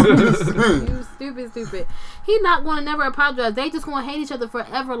 Just saying. You stupid. He not going to never apologize. They just going to hate each other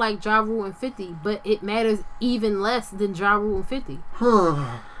forever like Ja Rule and 50. But it matters even less than Ja Rule and 50.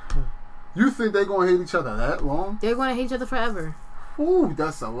 You think they're going to hate each other that long? They're going to hate each other forever. Ooh,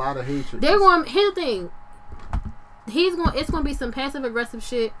 that's a lot of hatred. They're going. Here's the thing. It's going to be some passive aggressive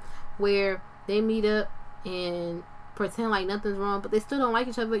shit where they meet up and pretend like nothing's wrong, but they still don't like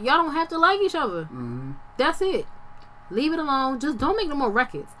each other. Y'all don't have to like each other. That's it. Leave it alone. Just don't make no more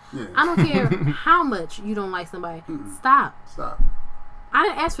records. Yeah. I don't care how much you don't like somebody. Stop. I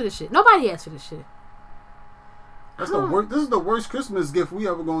didn't ask for this shit. Nobody asked for this shit. That's the worst. This is the worst Christmas gift we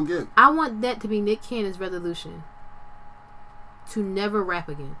ever gonna get. I want that to be Nick Cannon's resolution. To never rap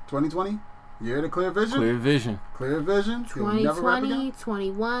again. 2020? Year of the clear vision? Clear vision. Clear vision? He'll never rap 2020, again?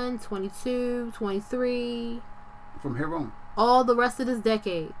 21, 22, 23. From here on. All the rest of this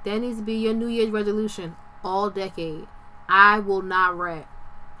decade. That needs to be your New Year's resolution. All decade. I will not rap.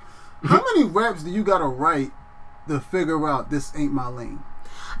 How many raps do you gotta write to figure out this ain't my lane?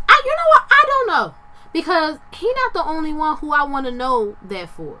 You know what? I don't know. Because he not the only one who I want to know that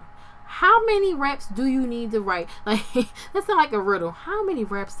for. How many raps do you need to write? Like, that's not like a riddle. How many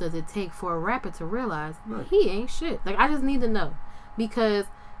raps does it take for a rapper to realize he ain't shit? Like, I just need to know. Because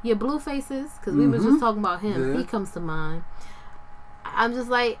your Bluefaces, because we was just talking about him, he comes to mind. I'm just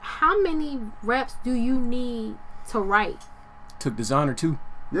like, how many raps do you need to write? Took Designer too.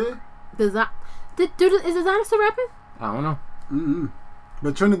 Yeah. Is Designer still rapping? I don't know. Mm-hmm.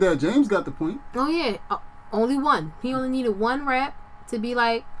 But Trinidad James got the point. Oh yeah, only one. He only needed one rap to be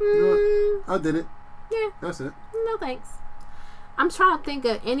like, I did it. Yeah, that's it. No thanks. I'm trying to think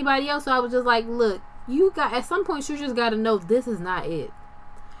of anybody else. So I was just like, look, you got at some point you just got to know this is not it.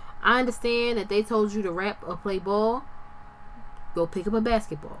 I understand that they told you to rap or play ball. Go pick up a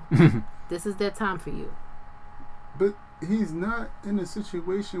basketball. This is that time for you. But he's not in a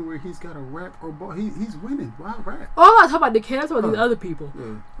situation where he's got to rap or ball. He's winning. Why rap? Oh, I'm not talking about Nick Cannon. I'm talking about these other people.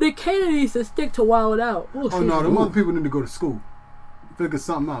 Yeah. Nick Cannon needs to stick to Wild Out. Oh no, them other people need to go to school. Figure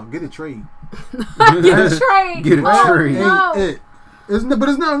something out. Get a trade. Get a trade. Get a trade. No. Ain't it. But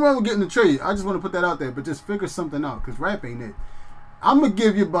it's nothing wrong with getting a trade. I just want to put that out there. But just figure something out, because rap ain't it. I'm going to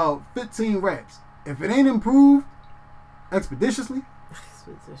give you about 15 raps. If it ain't improved expeditiously,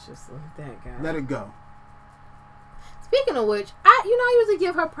 that guy. let it go. Speaking of which, I usually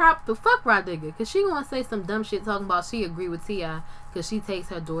give her props, but fuck Rod Digger, because she gonna say some dumb shit talking about she agree with T.I. because she takes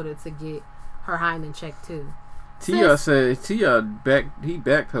her daughter to get her hymen checked too. T.I. said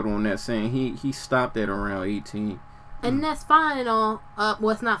backpedaled on that, saying he stopped at around 18. And that's fine and all. Well,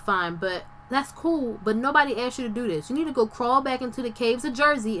 it's not fine, but that's cool. But nobody asked you to do this. You need to go crawl back into the caves of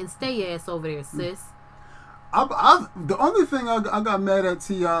Jersey and stay your ass over there, sis. The only thing I got mad at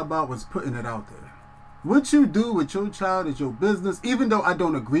T.I. about was putting it out there. What you do with your child is your business. Even though I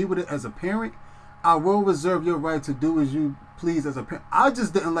don't agree with it as a parent, I will reserve your right to do as you please as a parent. I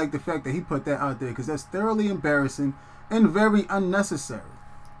just didn't like the fact that he put that out there, because that's thoroughly embarrassing and very unnecessary.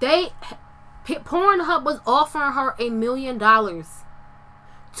 Pornhub was offering her $1 million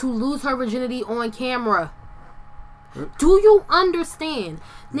to lose her virginity on camera. Do you understand?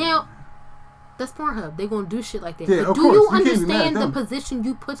 Now, that's Pornhub. They're going to do shit like that. Yeah, but do course. you You can't be mad understand at the them. position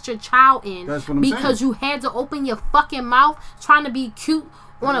you put your child in That's what I'm because saying. you had to open your fucking mouth trying to be cute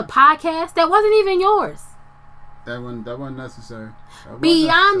on a podcast that wasn't even yours? That wasn't necessary.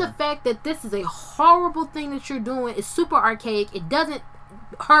 Beyond the fact that this is a horrible thing that you're doing, it's super archaic.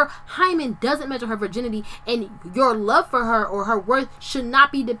 Her hymen doesn't measure her virginity, and your love for her or her worth should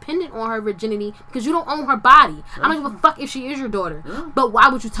not be dependent on her virginity because you don't own her body. I don't give a fuck if she is your daughter. Yeah. But why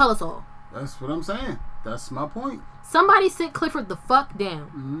would you tell us all? That's what I'm saying. That's my point. Somebody sit Clifford the fuck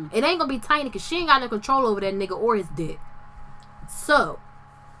down. It ain't gonna be tiny because she ain't got no control over that nigga or his dick. So,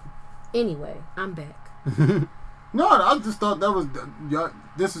 anyway, I'm back. No, I just thought that was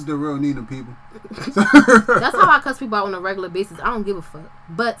this is the real Nina people. That's how I cuss people out on a regular basis. I don't give a fuck.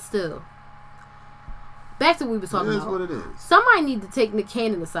 But still, back to what we were talking It is about. what it is. Somebody need to take Nick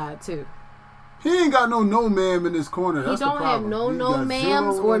Cannon aside too. He ain't got no ma'am in this corner. That's He don't the have problem. no He got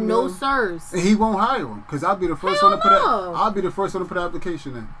ma'ams zero or no ma'ams. sirs. And he won't hire him because I'll be the first Hell one to put no. I'll be the first one to put an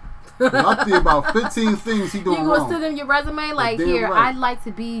application in. I see about 15 things he You doing gonna wrong. send him your resume like, damn here, right. I'd like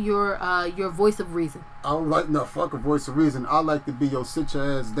to be your voice of reason. I don't like fuck a voice of reason. I like to be your sit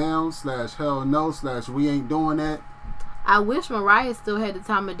your ass down / hell no / we ain't doing that. I wish Mariah still had the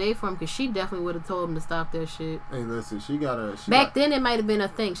time of day for him because she definitely would have told him to stop that shit. Hey, listen, she got Back then it might have been a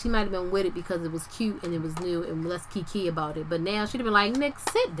thing. She might have been with it because it was cute and it was new and less kiki about it. But now she'd have been like, Nick,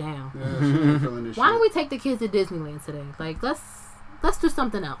 sit down. Yeah, she ain't feeling this Why shit. don't we take the kids to Disneyland today? Like, let's do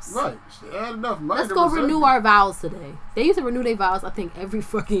something else. Right. She had enough money. Let's to go reserve renew it. our vows today. They used to renew their vows, I think, every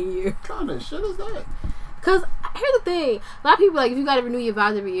fucking year. What kind of shit is that? Because here's the thing. A lot of people like, if you got to renew your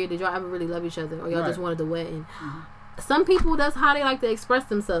vows every year, did y'all ever really love each other? Or y'all just Right. wanted the wedding? Some people, that's how they like to express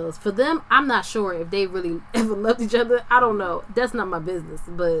themselves. For them, I'm not sure if they really ever loved each other. I don't know. That's not my business.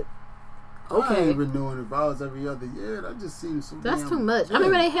 But, I okay. ain't renewing the vows every other year. That just seems so That's damn, too much. Yeah. I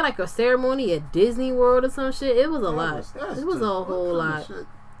remember they had like a ceremony at Disney World or some shit. It was a That lot. that's It was just- a what whole kind of lot. shit?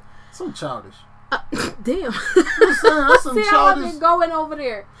 So childish. Damn. I'm saying, that's some See how I've childish. been going over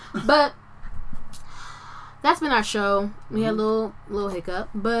there. But that's been our show. We had a little hiccup,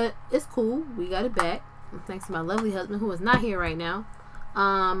 but it's cool. We got it back. Thanks to my lovely husband who is not here right now.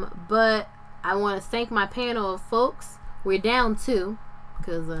 But I want to thank my panel of folks. We're down 2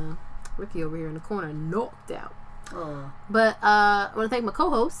 because Ricky over here in the corner knocked out. But I want to thank my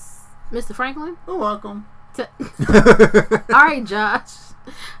co-host, Mr. Franklin. You're welcome. All right, Josh.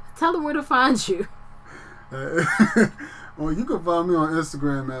 Tell them where to find you. Well, you can find me on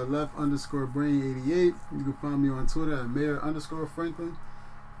Instagram at left_brain88. You can find me on Twitter at mayor_Franklin.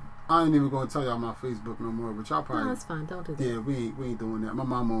 I ain't even gonna tell y'all my Facebook no more, but y'all probably. No, that's fine. Don't do that. Yeah, we ain't doing that. My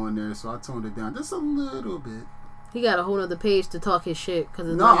mama on there, so I toned it down just a little bit. He got a whole other page to talk his shit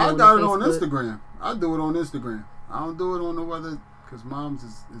because No, I got it on Instagram. I do it on Instagram. I don't do it on no other because mom's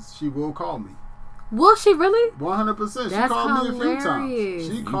is she will call me. Will she really? 100%. She That's called me a few hilarious. times.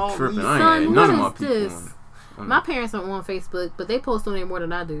 She You called tripping. me. I ain't Son, had none of what my is people this? on. My parents aren't on Facebook, but they post on there more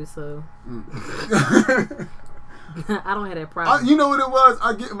than I do, so I don't have that problem. You know what it was?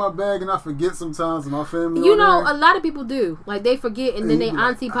 I get in my bag and I forget sometimes, and my family. You on know, there. a lot of people do. Like, they forget, and then And they you be like,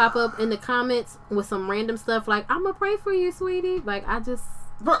 auntie pop up in the comments with some random stuff like, I'm going to pray for you, sweetie. Like, I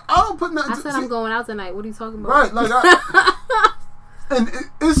don't put nothing. I said I'm going out tonight. What are you talking about? Right, like and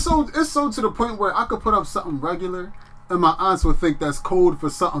it's so to the point where I could put up something regular, and my aunts would think that's code for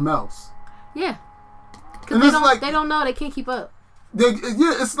something else. Yeah. And it's like they don't know. They can't keep up.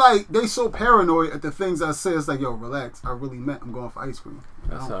 It's like they so paranoid at the things I say. It's like, yo, relax. I really meant I'm going for ice cream.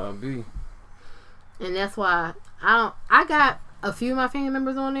 That's how it be. And that's why I got a few of my family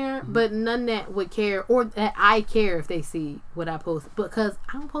members on there, but none that would care or that I care if they see what I post because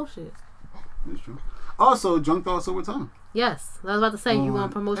I don't post shit. That's true. Also, Drunk Thoughts Over Time. Yes, I was about to say you want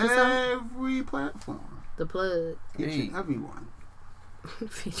to promote yourself. Every platform. The plug. Featuring everyone.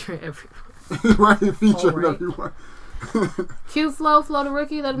 Featuring everyone. Right, featuring everyone. Q Flow the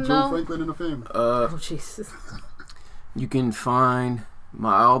Rookie. Let them know. Joe Franklin and the family. Oh Jesus. You can find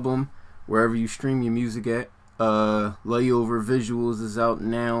my album wherever you stream your music at. Layover Visuals is out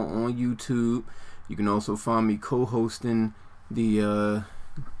now on YouTube. You can also find me co-hosting the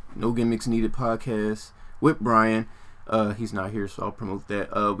No Gimmicks Needed podcast with Brian. He's not here, so I'll promote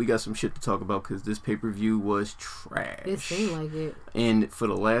that. We got some shit to talk about because this pay-per-view was trash. It seemed like it. And for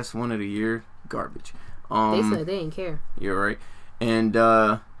the last one of the year, garbage. They said they didn't care. You're right. And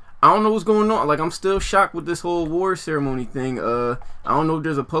I don't know what's going on. Like, I'm still shocked with this whole award ceremony thing. I don't know if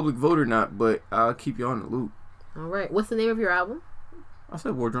there's a public vote or not, but I'll keep you on the loop. All right. What's the name of your album? I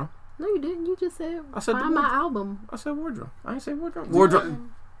said War Drum. No, you didn't. You just said find my album. I said War Drum. I didn't say War Drum. War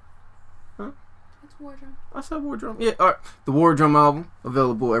Drum. Huh? It's War Drum. I said War Drum. Yeah, all right. The War Drum album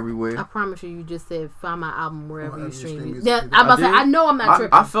available everywhere. I promise you just said find my album wherever you stream it. Yeah, I'm about to say I know I'm not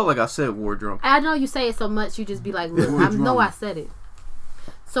tripping. I felt like I said War Drum. I know you say it so much you just be like, look, I know I said it.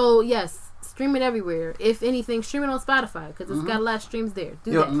 So yes, stream it everywhere. If anything, stream it on Spotify because it's got a lot of streams there.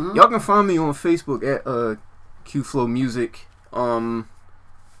 Do that. Y'all can find me on Facebook at QFlow Music.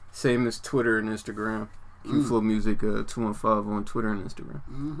 Same as Twitter and Instagram. QFlow Music 215 on Twitter and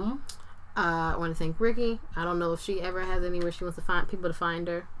Instagram. I want to thank Ricky. I don't know if she ever has anywhere she wants to find people to find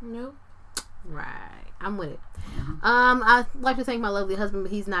her. Nope. Right. I'm with it. I'd like to thank my lovely husband,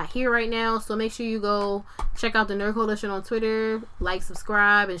 but he's not here right now. So make sure you go check out the Nerd Coalition on Twitter. Like,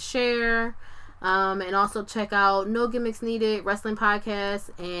 subscribe, and share. And also check out No Gimmicks Needed Wrestling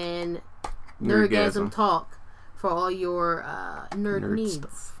Podcast and Nerdgasm Talk for all your nerd needs.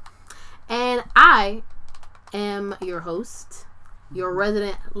 Stuff. And I am your host, your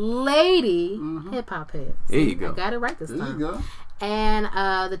resident lady hip hop head. There you go. I got it right this time. There you go. And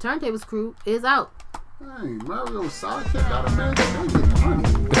the Turntables crew is out. Hey, Mario Sidekick got a man to get money.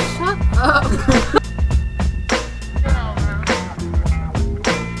 Shut up.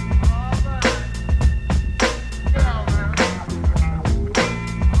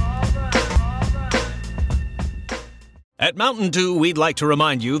 At Mountain Dew, we'd like to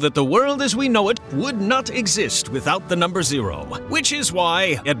remind you that the world as we know it would not exist without the number 0. Which is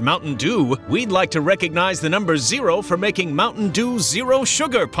why, at Mountain Dew, we'd like to recognize the number 0 for making Mountain Dew Zero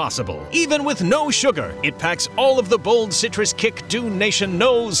Sugar possible. Even with no sugar, it packs all of the bold citrus kick Dew Nation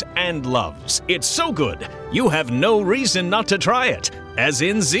knows and loves. It's so good, you have no reason not to try it. As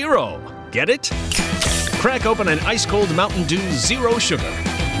in 0. Get it? Crack open an ice-cold Mountain Dew Zero Sugar.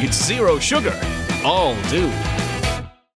 It's zero sugar, all dew.